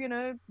the, you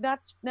know,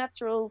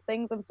 natural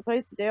things I'm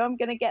supposed to do. I'm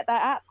gonna get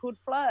that app called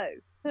Flow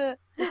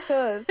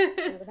because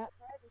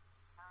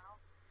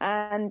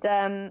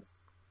and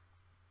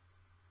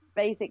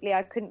basically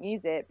I couldn't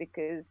use it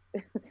because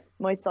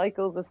my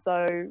cycles are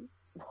so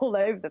all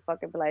over the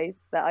fucking place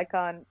that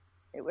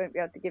it won't be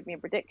able to give me a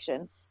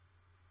prediction.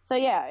 So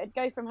yeah, it'd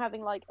go from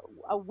having like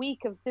a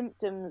week of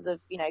symptoms of,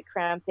 you know,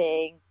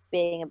 cramping,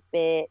 being a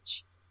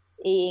bitch,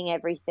 eating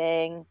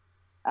everything,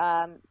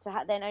 then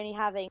only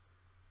having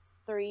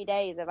 3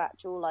 days of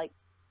actual like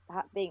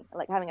being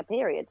like having a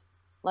period,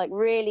 like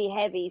really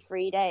heavy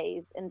 3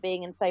 days and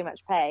being in so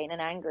much pain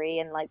and angry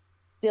and like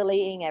still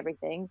eating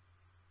everything.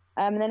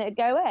 And then it'd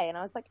go away, and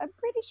I was like, I'm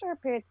pretty sure a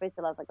period's supposed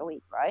to last like a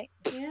week, right?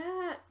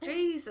 Yeah,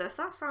 Jesus,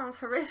 that sounds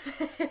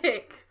horrific.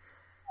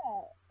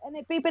 Yeah. And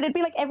it'd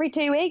be like every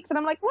 2 weeks, and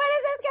I'm like, when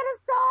is this gonna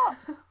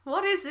stop?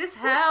 What is this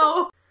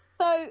hell?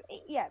 So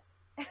yeah,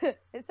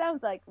 it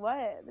sounds like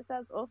what? This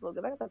sounds awful.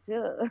 Go back to the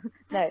pill.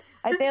 No,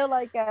 I feel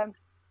like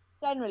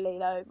generally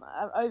though,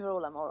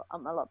 overall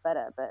I'm a lot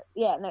better. But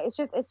yeah, no, it's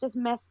just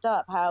messed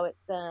up how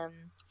it's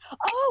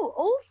Oh,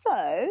 also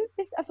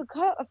I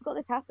forgot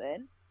this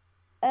happened.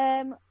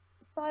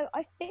 So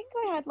I think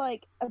I had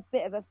like a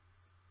bit of a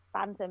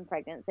phantom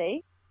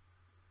pregnancy.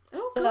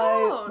 Oh So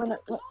God. when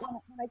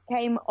I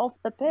came off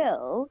the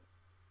pill,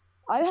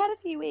 I had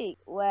a few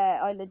weeks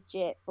where I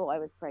legit thought I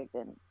was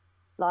pregnant.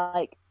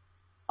 Like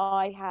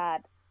I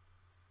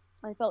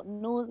felt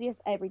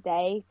nauseous every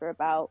day for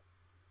about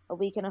a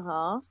week and a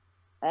half.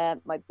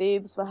 My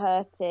boobs were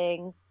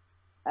hurting.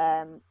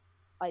 I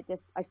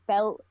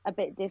felt a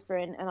bit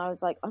different, and I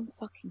was like, I'm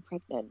fucking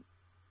pregnant.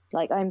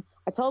 Like I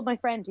told my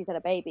friend who's had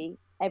a baby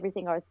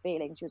everything I was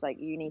feeling. She was like,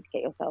 you need to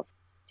get yourself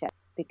checked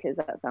because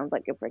that sounds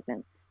like you're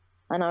pregnant.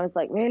 And I was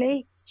like,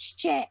 really?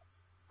 Shit.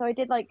 So I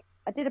did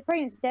a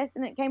pregnancy test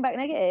and it came back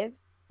negative.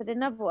 So I did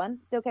another one,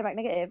 still came back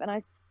negative.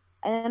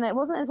 And it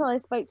wasn't until I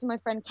spoke to my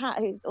friend Kat,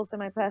 who's also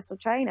my personal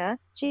trainer,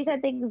 she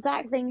said the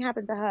exact thing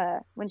happened to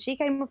her. When she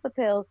came off the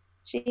pill,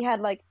 she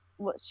had like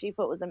what she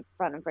thought was a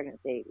phantom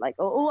pregnancy, like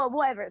or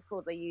whatever it's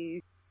called, where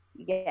you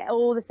get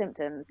all the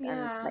symptoms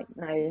and like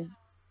no.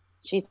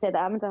 She said that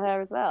happened to her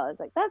as well. I was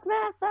like, that's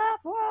messed up.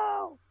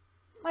 Whoa.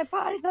 My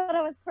body thought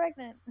I was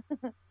pregnant.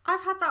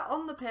 I've had that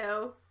on the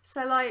pill,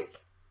 so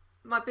like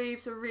my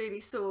boobs were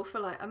really sore for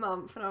like a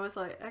month, and I was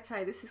like,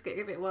 okay, this is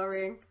getting a bit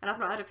worrying, and I've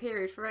not had a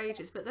period for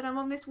ages. But then I'm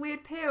on this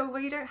weird pill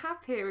where you don't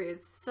have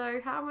periods, so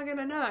how am I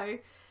gonna know?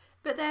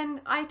 But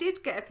then I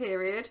did get a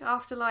period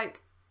after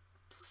like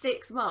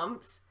 6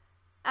 months,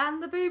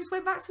 and the boobs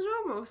went back to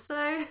normal. So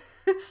I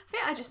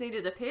think I just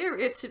needed a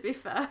period, to be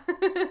fair.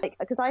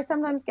 Because I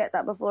sometimes get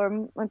that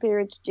before my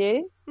period's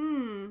due.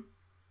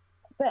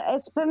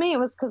 But for me, it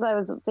was because I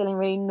was feeling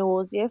really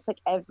nauseous, like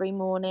every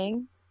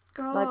morning.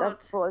 God. Like I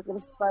thought I was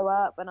going to throw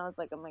up, and I was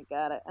like, oh my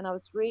God. And I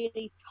was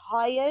really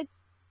tired,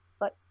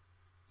 like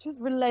just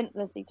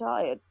relentlessly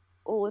tired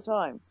all the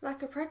time.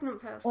 Like a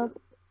pregnant person.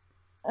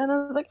 And I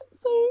was like, I'm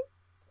so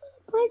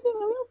pregnant,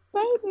 I'm not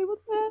baby, what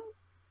the hell?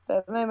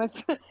 But no,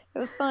 it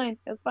was fine.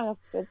 It was fine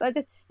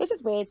afterwards. It's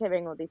just weird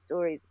hearing all these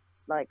stories,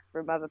 like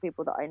from other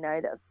people that I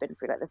know that have been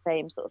through like the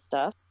same sort of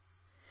stuff.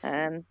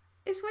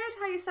 It's weird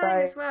how you're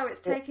saying as well,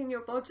 it's taken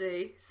your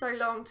body so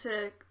long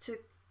to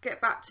get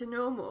back to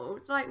normal.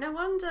 Like, no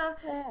wonder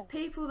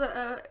people that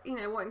are,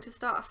 wanting to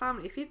start a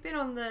family, if you've been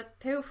on the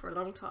pill for a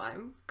long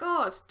time,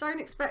 God, don't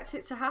expect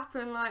it to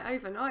happen like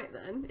overnight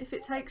then, if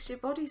it takes your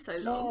body so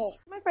long. Yeah.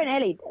 My friend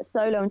Ellie took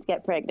so long to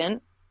get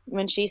pregnant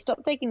when she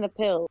stopped taking the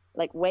pill,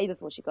 like way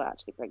before she got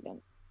actually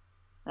pregnant.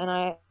 And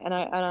I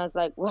was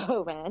like,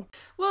 whoa, man.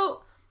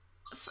 Well,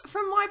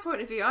 from my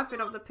point of view, I've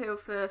been on the pill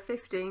for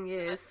 15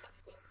 years.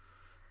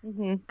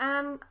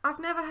 And I've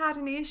never had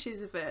any issues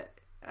with it.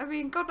 I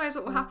mean, God knows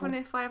what will happen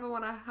if I ever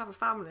want to have a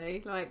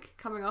family, like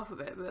coming off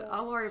of it, but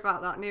I'll worry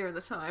about that nearer the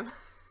time.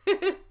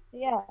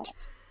 Yeah.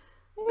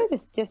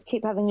 Just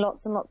keep having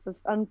lots and lots of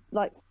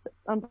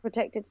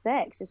unprotected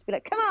sex. Just be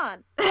like, come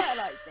on,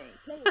 fertilise me,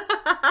 please.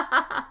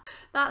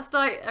 That's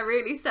like a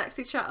really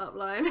sexy chat up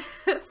line.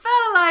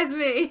 Fertilise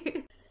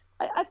me.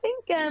 I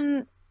think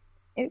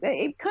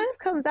it kind of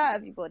comes out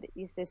of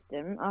your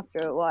system after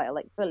a while,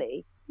 like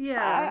fully.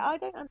 Yeah. I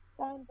don't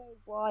understand though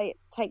why it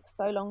takes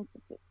so long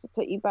to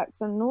put you back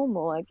to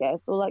normal, I guess,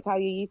 or like how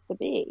you used to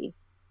be.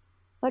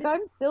 Like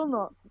I'm still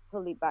not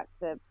fully back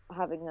to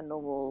having a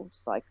normal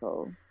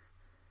cycle.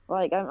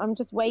 Like I'm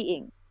just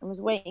waiting. I'm just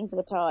waiting for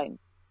the time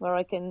where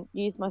I can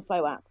use my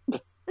Flow app.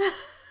 Look,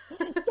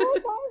 I'm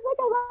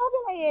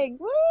ovulating.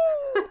 Woo!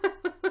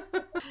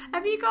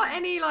 Have you got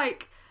any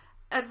like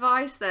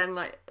advice then?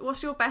 Like,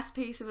 what's your best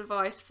piece of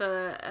advice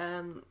for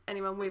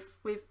anyone with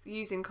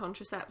using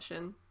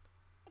contraception?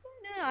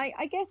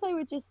 I guess I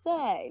would just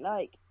say,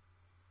 like,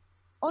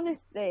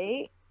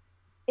 honestly,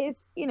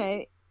 it's,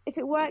 if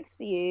it works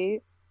for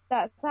you,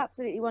 that's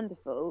absolutely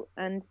wonderful.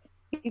 And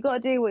you got to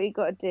do what you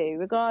got to do,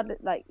 regardless,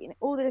 like,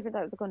 all the different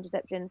types of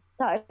contraception,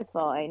 that is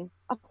fine.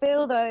 I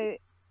feel, though,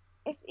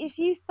 if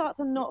you start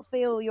to not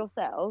feel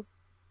yourself,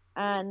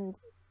 and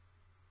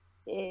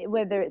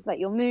whether it's like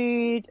your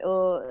mood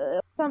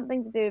or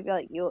something to do with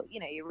like your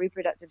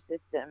reproductive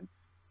system,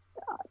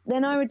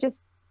 then I would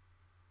just,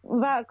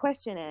 without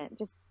questioning it,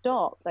 just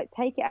stop, like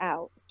take it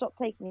out, stop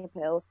taking a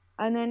pill,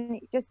 and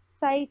then just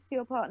say to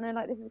your partner,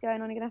 like, this is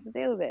going on, you're gonna have to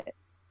deal with it.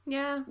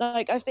 Yeah.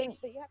 Like, I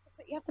think that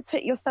you have to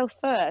put yourself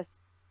first,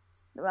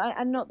 right,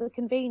 and not the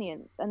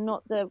convenience, and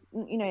not the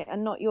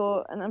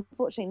and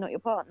unfortunately not your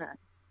partner,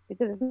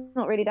 because it's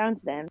not really down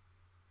to them.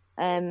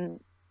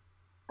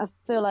 I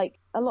feel like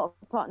a lot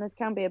of partners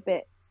can be a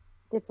bit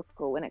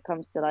difficult when it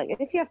comes to, like,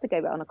 if you have to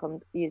go back on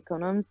use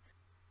condoms.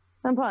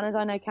 Some partners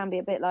I know can be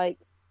a bit like,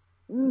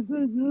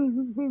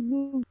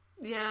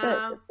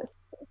 yeah,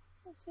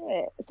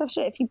 it's tough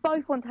shit. If you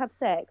both want to have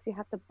sex, you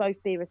have to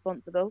both be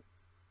responsible.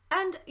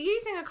 And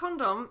using a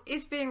condom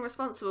is being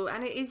responsible,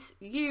 and it is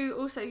you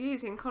also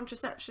using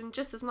contraception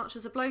just as much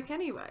as a bloke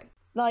anyway.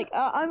 Like,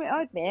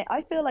 I admit,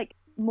 I feel like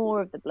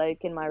more of the bloke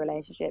in my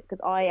relationship,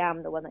 because I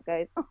am the one that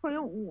goes, oh, I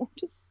don't want,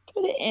 just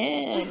put it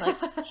in. Like,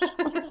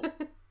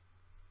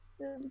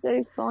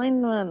 go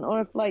find one.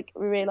 Or if, like,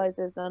 we realise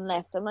there's none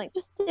left, I'm like,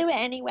 just do it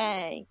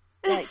anyway.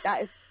 Like,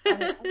 that is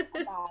bad.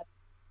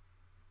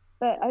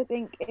 But I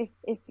think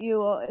if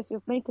you're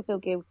made to feel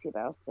guilty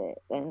about it,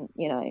 then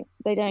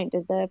they don't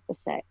deserve the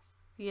sex.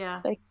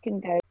 Yeah, they can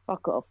go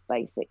fuck off,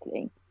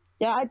 basically.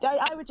 Yeah,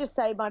 I would just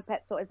say my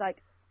pet talk is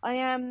like,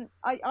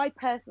 I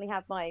personally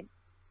have my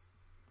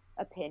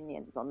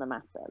opinions on the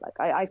matter. Like,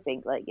 I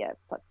think, like, yeah,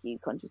 fuck you,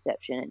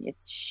 contraception and your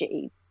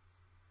shitty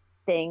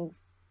things.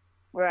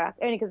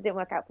 Only because it didn't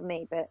work out for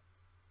me, but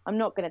I'm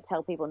not going to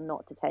tell people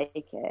not to take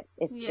it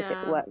if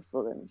it works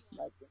for them,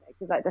 like,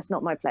 because that's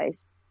not my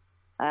place.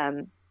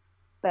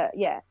 But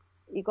yeah,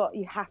 you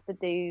have to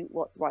do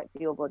what's right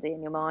for your body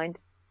and your mind.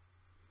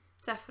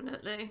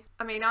 Definitely.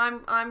 I mean,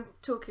 I'm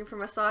talking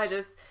from a side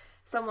of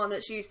someone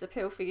that's used the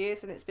pill for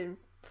years and it's been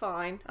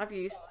fine. I've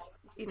used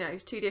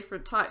 2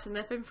 different types and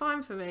they've been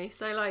fine for me.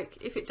 So, like,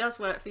 if it does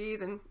work for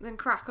you, then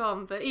crack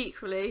on. But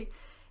equally,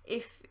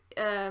 if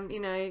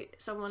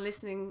someone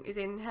listening is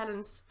in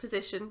Helen's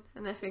position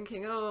and they're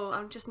thinking, oh,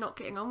 I'm just not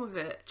getting on with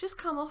it, just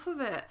come off of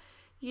it.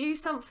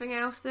 Use something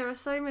else. There are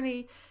so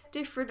many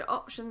different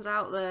options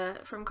out there,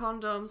 from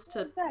condoms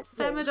to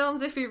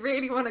femidoms, if you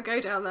really want to go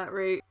down that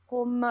route.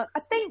 I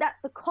think that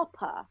the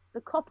copper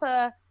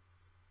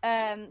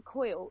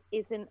coil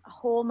isn't a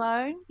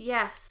hormone.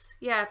 Yes,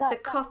 yeah, the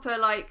copper,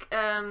 like,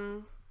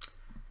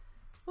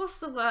 what's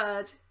the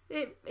word?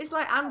 It's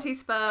like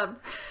anti-sperm.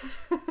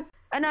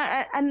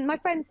 And my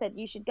friend said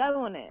you should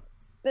go on it,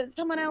 but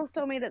someone else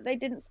told me that they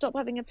didn't stop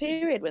having a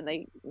period when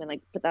they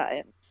put that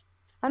in.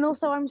 And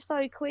also, I'm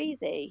so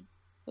queasy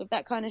with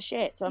that kind of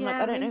shit. So I'm like,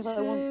 Yeah, I don't me know if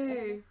I want.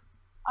 too.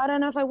 I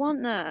don't know if I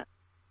want that.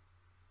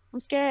 I'm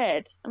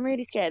scared. I'm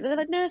really scared. They're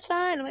like, no, it's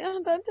fine. I'm like, oh,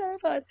 but I'm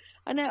terrified.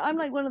 I know. I'm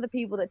like one of the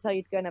people that tell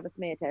you to go and have a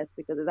smear test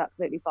because it's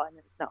absolutely fine.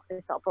 It's not.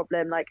 It's not a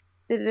problem. Like,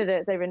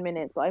 it's over in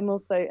minutes. But I'm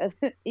also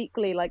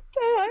equally like,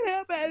 oh, I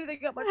have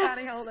anything up my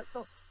pantyhole. That's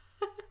not.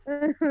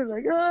 Like, oh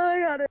my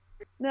god.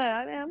 No,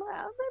 I mean, I'm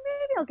like, oh,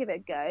 maybe I'll give it a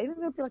go.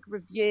 Maybe I'll do like a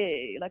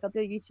review. Like, I'll do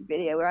a YouTube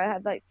video where I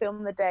have like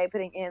filmed the day,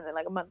 putting it in, and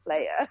like a month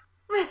later,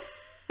 I'm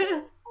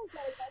getting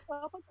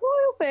myself a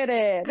coil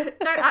fitted.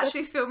 Don't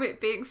actually film it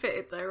being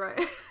fitted though,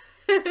 right?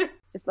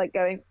 It's just like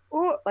going,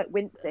 oh, like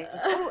wincing.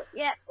 Oh,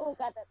 yeah. Oh,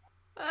 god.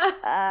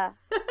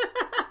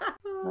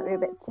 Might be a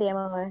bit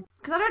TMI.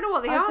 Because I don't know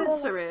what the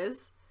answer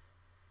is.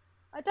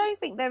 I don't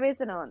think there is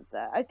an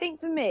answer. I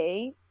think for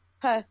me,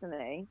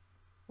 personally,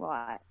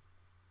 right,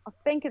 I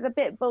think it's a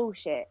bit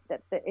bullshit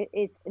that it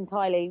is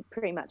entirely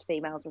pretty much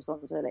females'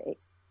 responsibility.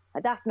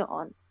 Like, that's not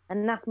on.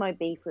 And that's my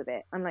beef with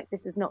it. I'm like,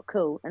 this is not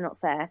cool and not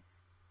fair.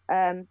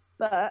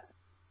 But,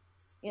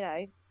 you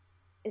know,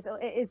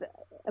 it is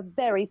a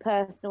very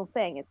personal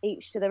thing. It's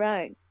each to their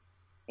own.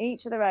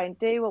 Each to their own.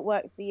 Do what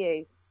works for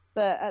you.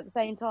 But at the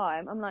same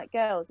time, I'm like,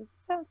 girls, this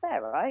sounds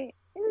fair, right?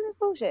 Isn't this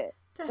bullshit?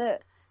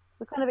 That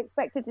we're kind of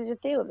expected to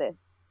just deal with this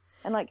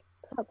and like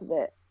put up with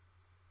it.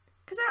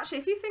 Because actually,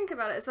 if you think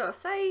about it as well,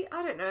 say,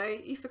 I don't know,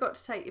 you forgot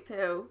to take your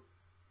pill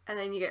and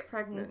then you get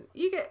pregnant,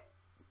 you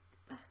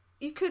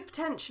could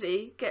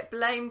potentially get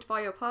blamed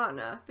by your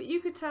partner, but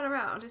you could turn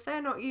around if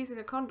they're not using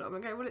a condom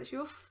and go, well, it's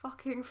your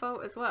fucking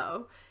fault as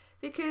well,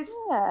 because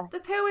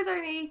the pill is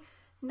only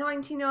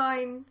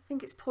 99, I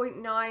think it's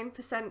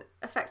 0.9%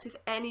 effective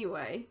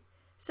anyway.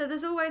 So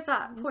there's always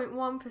that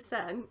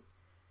 0.1%,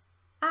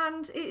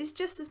 and it is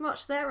just as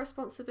much their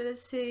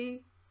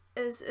responsibility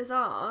as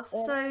ours.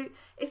 Yeah. So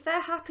if they're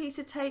happy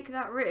to take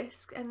that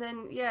risk and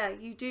then,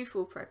 you do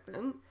fall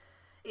pregnant,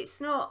 it's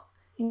not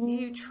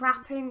you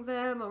trapping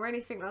them or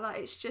anything like that.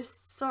 It's just,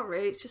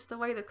 it's just the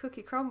way the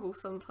cookie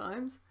crumbles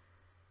sometimes.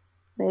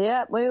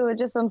 Yeah, we were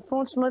just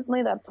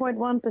unfortunately that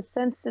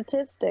 0.1%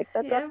 statistic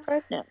that got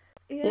pregnant.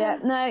 Yeah,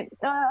 no,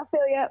 I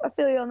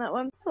feel you on that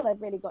one. That's all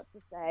I've really got to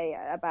say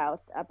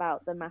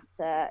about the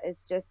matter.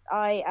 It's just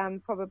I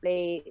am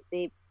probably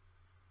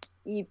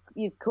you've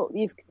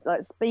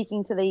like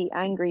speaking to the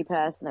angry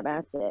person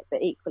about it,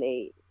 but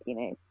equally, you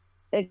know,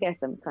 I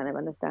guess I'm kind of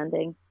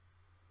understanding.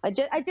 I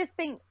just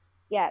think,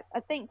 I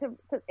think to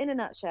in a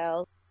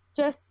nutshell,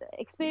 just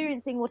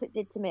experiencing what it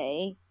did to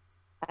me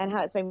and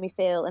how it's made me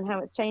feel and how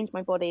it's changed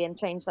my body and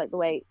changed like the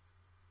way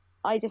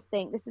I just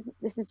think this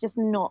is just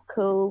not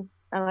cool.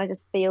 And I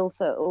just feel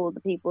for all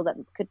the people that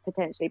could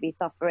potentially be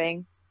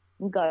suffering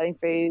and going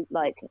through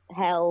like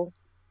hell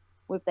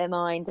with their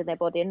mind and their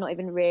body and not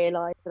even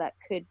realise that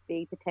could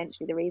be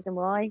potentially the reason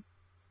why.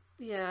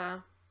 Yeah.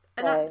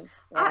 So, and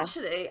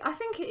actually, I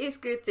think it is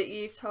good that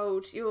you've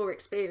told your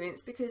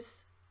experience,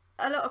 because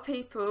a lot of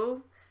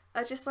people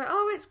are just like,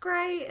 oh, it's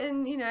great,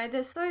 and, you know,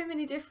 there's so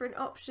many different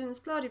options,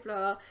 blah, blah,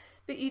 blah,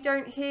 but you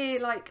don't hear,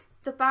 like,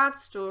 the bad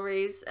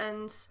stories,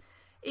 and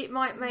it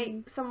might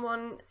make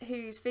someone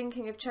who's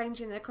thinking of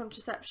changing their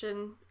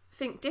contraception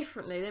think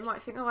differently. They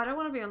might think, oh, I don't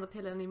want to be on the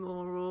pill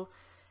anymore, or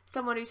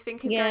someone who's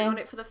thinking of going on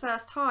it for the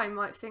first time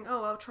might think,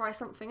 oh, I'll try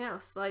something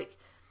else. Like,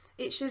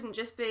 it shouldn't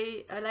just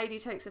be a lady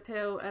takes a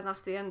pill and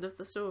that's the end of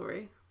the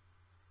story.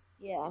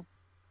 Yeah.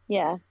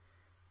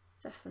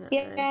 Definitely.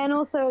 Yeah, and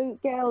also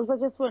girls, I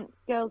just want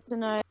girls to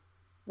know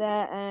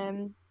that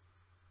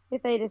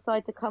if they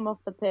decide to come off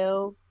the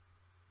pill,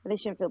 they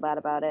shouldn't feel bad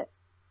about it,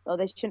 or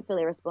they shouldn't feel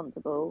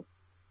irresponsible.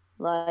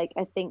 Like,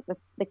 I think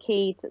the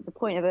key to the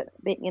point of it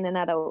being in an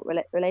adult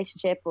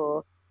relationship,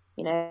 or,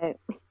 you know,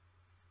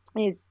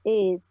 is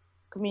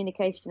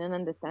communication and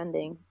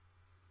understanding.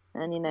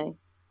 And, you know,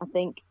 I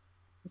think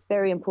it's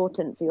very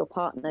important for your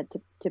partner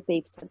to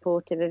be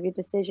supportive of your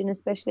decision,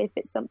 especially if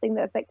it's something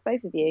that affects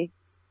both of you.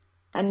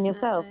 Definitely. And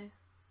yourself.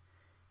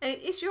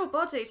 It's your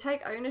body.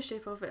 Take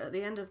ownership of it at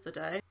the end of the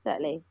day.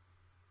 Exactly.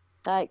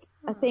 Like,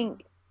 I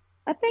think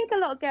a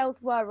lot of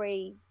girls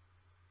worry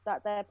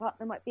that their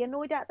partner might be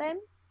annoyed at them,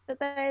 that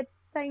they're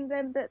saying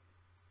them that,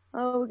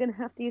 oh, we're going to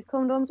have to use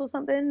condoms or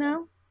something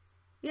now.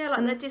 Yeah, like,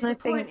 and they're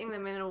disappointing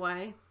them in a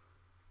way.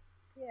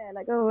 Yeah,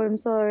 like, oh, I'm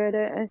sorry,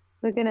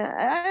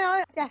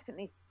 I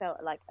definitely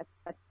felt like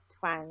a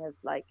twang of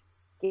like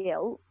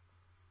guilt.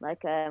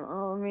 Like,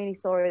 oh, I'm really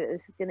sorry that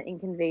this is going to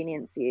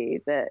inconvenience you,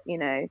 but, you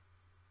know,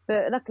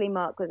 but luckily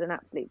Mark was an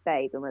absolute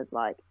babe and was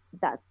like,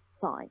 that's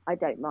fine, I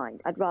don't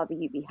mind. I'd rather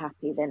you be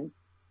happy than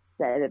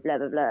blah, blah, blah,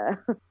 blah, blah. I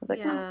was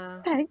like,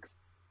 oh, thanks.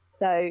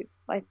 So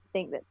I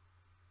think that,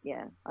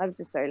 I was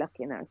just very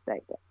lucky in that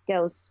respect. But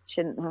girls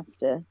shouldn't have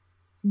to,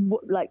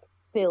 like,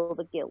 feel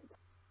the guilt.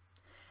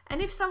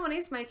 And if someone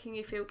is making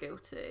you feel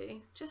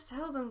guilty, just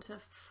tell them to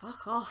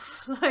fuck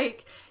off.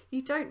 Like,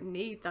 you don't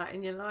need that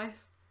in your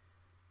life.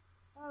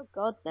 Oh,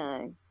 God,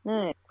 no.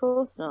 No, of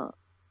course not.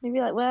 You'd be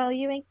like, well,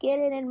 you ain't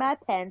getting in my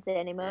pants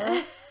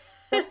anymore.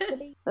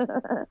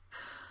 I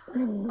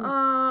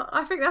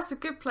think that's a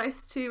good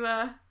place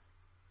to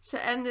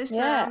to end this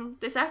Yeah.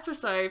 this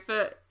episode.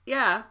 But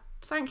yeah,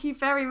 thank you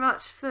very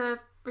much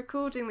for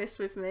recording this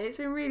with me. It's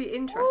been really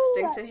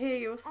interesting to hear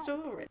your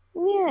story.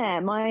 Yeah,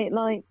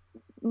 my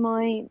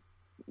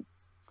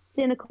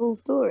cynical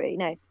story.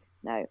 No,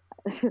 no,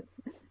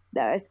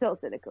 it's not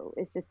cynical.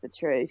 It's just the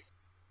truth,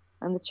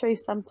 and the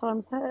truth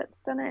sometimes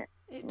hurts, doesn't it?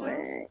 It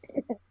does.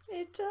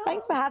 It does.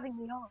 Thanks for having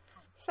me on.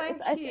 Thank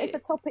you. It's a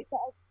topic that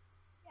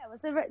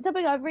it's a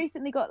topic I've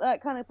recently got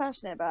kind of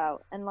passionate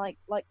about and like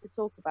to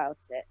talk about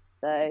it.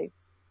 So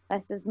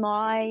this is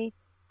my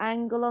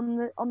angle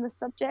on the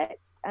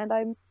subject, and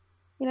I'm,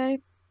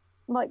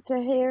 like to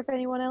hear if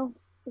anyone else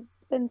has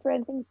been through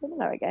anything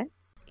similar, I guess.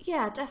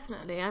 Yeah,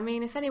 definitely. I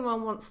mean, if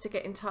anyone wants to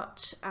get in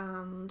touch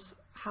and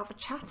have a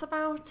chat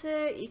about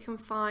it, you can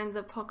find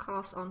the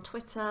podcast on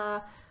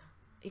Twitter.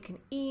 You can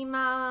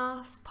email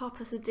us, pop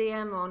us a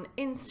DM on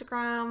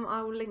Instagram.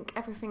 I will link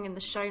everything in the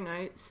show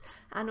notes,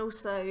 and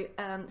also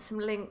some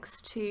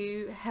links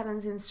to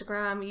Helen's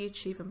Instagram,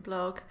 YouTube and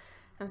blog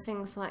and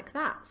things like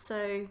that.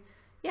 So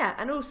yeah,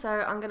 and also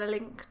I'm going to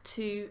link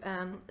to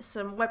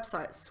some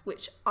websites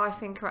which I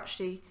think are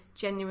actually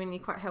genuinely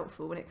quite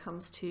helpful when it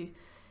comes to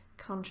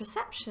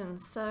contraception.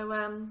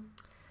 So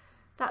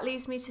that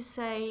leaves me to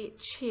say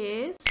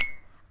cheers,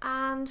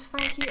 and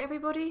thank you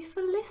everybody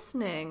for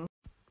listening.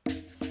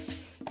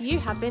 You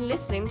have been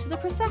listening to the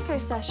Prosecco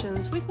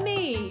Sessions with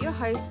me, your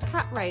host,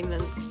 Kat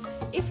Raymond.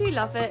 If you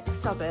love it,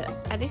 sub it.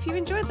 And if you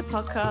enjoyed the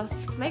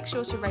podcast, make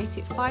sure to rate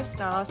it 5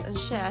 stars and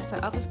share so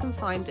others can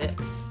find it.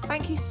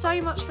 Thank you so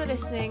much for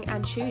listening,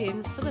 and tune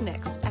in for the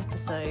next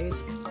episode.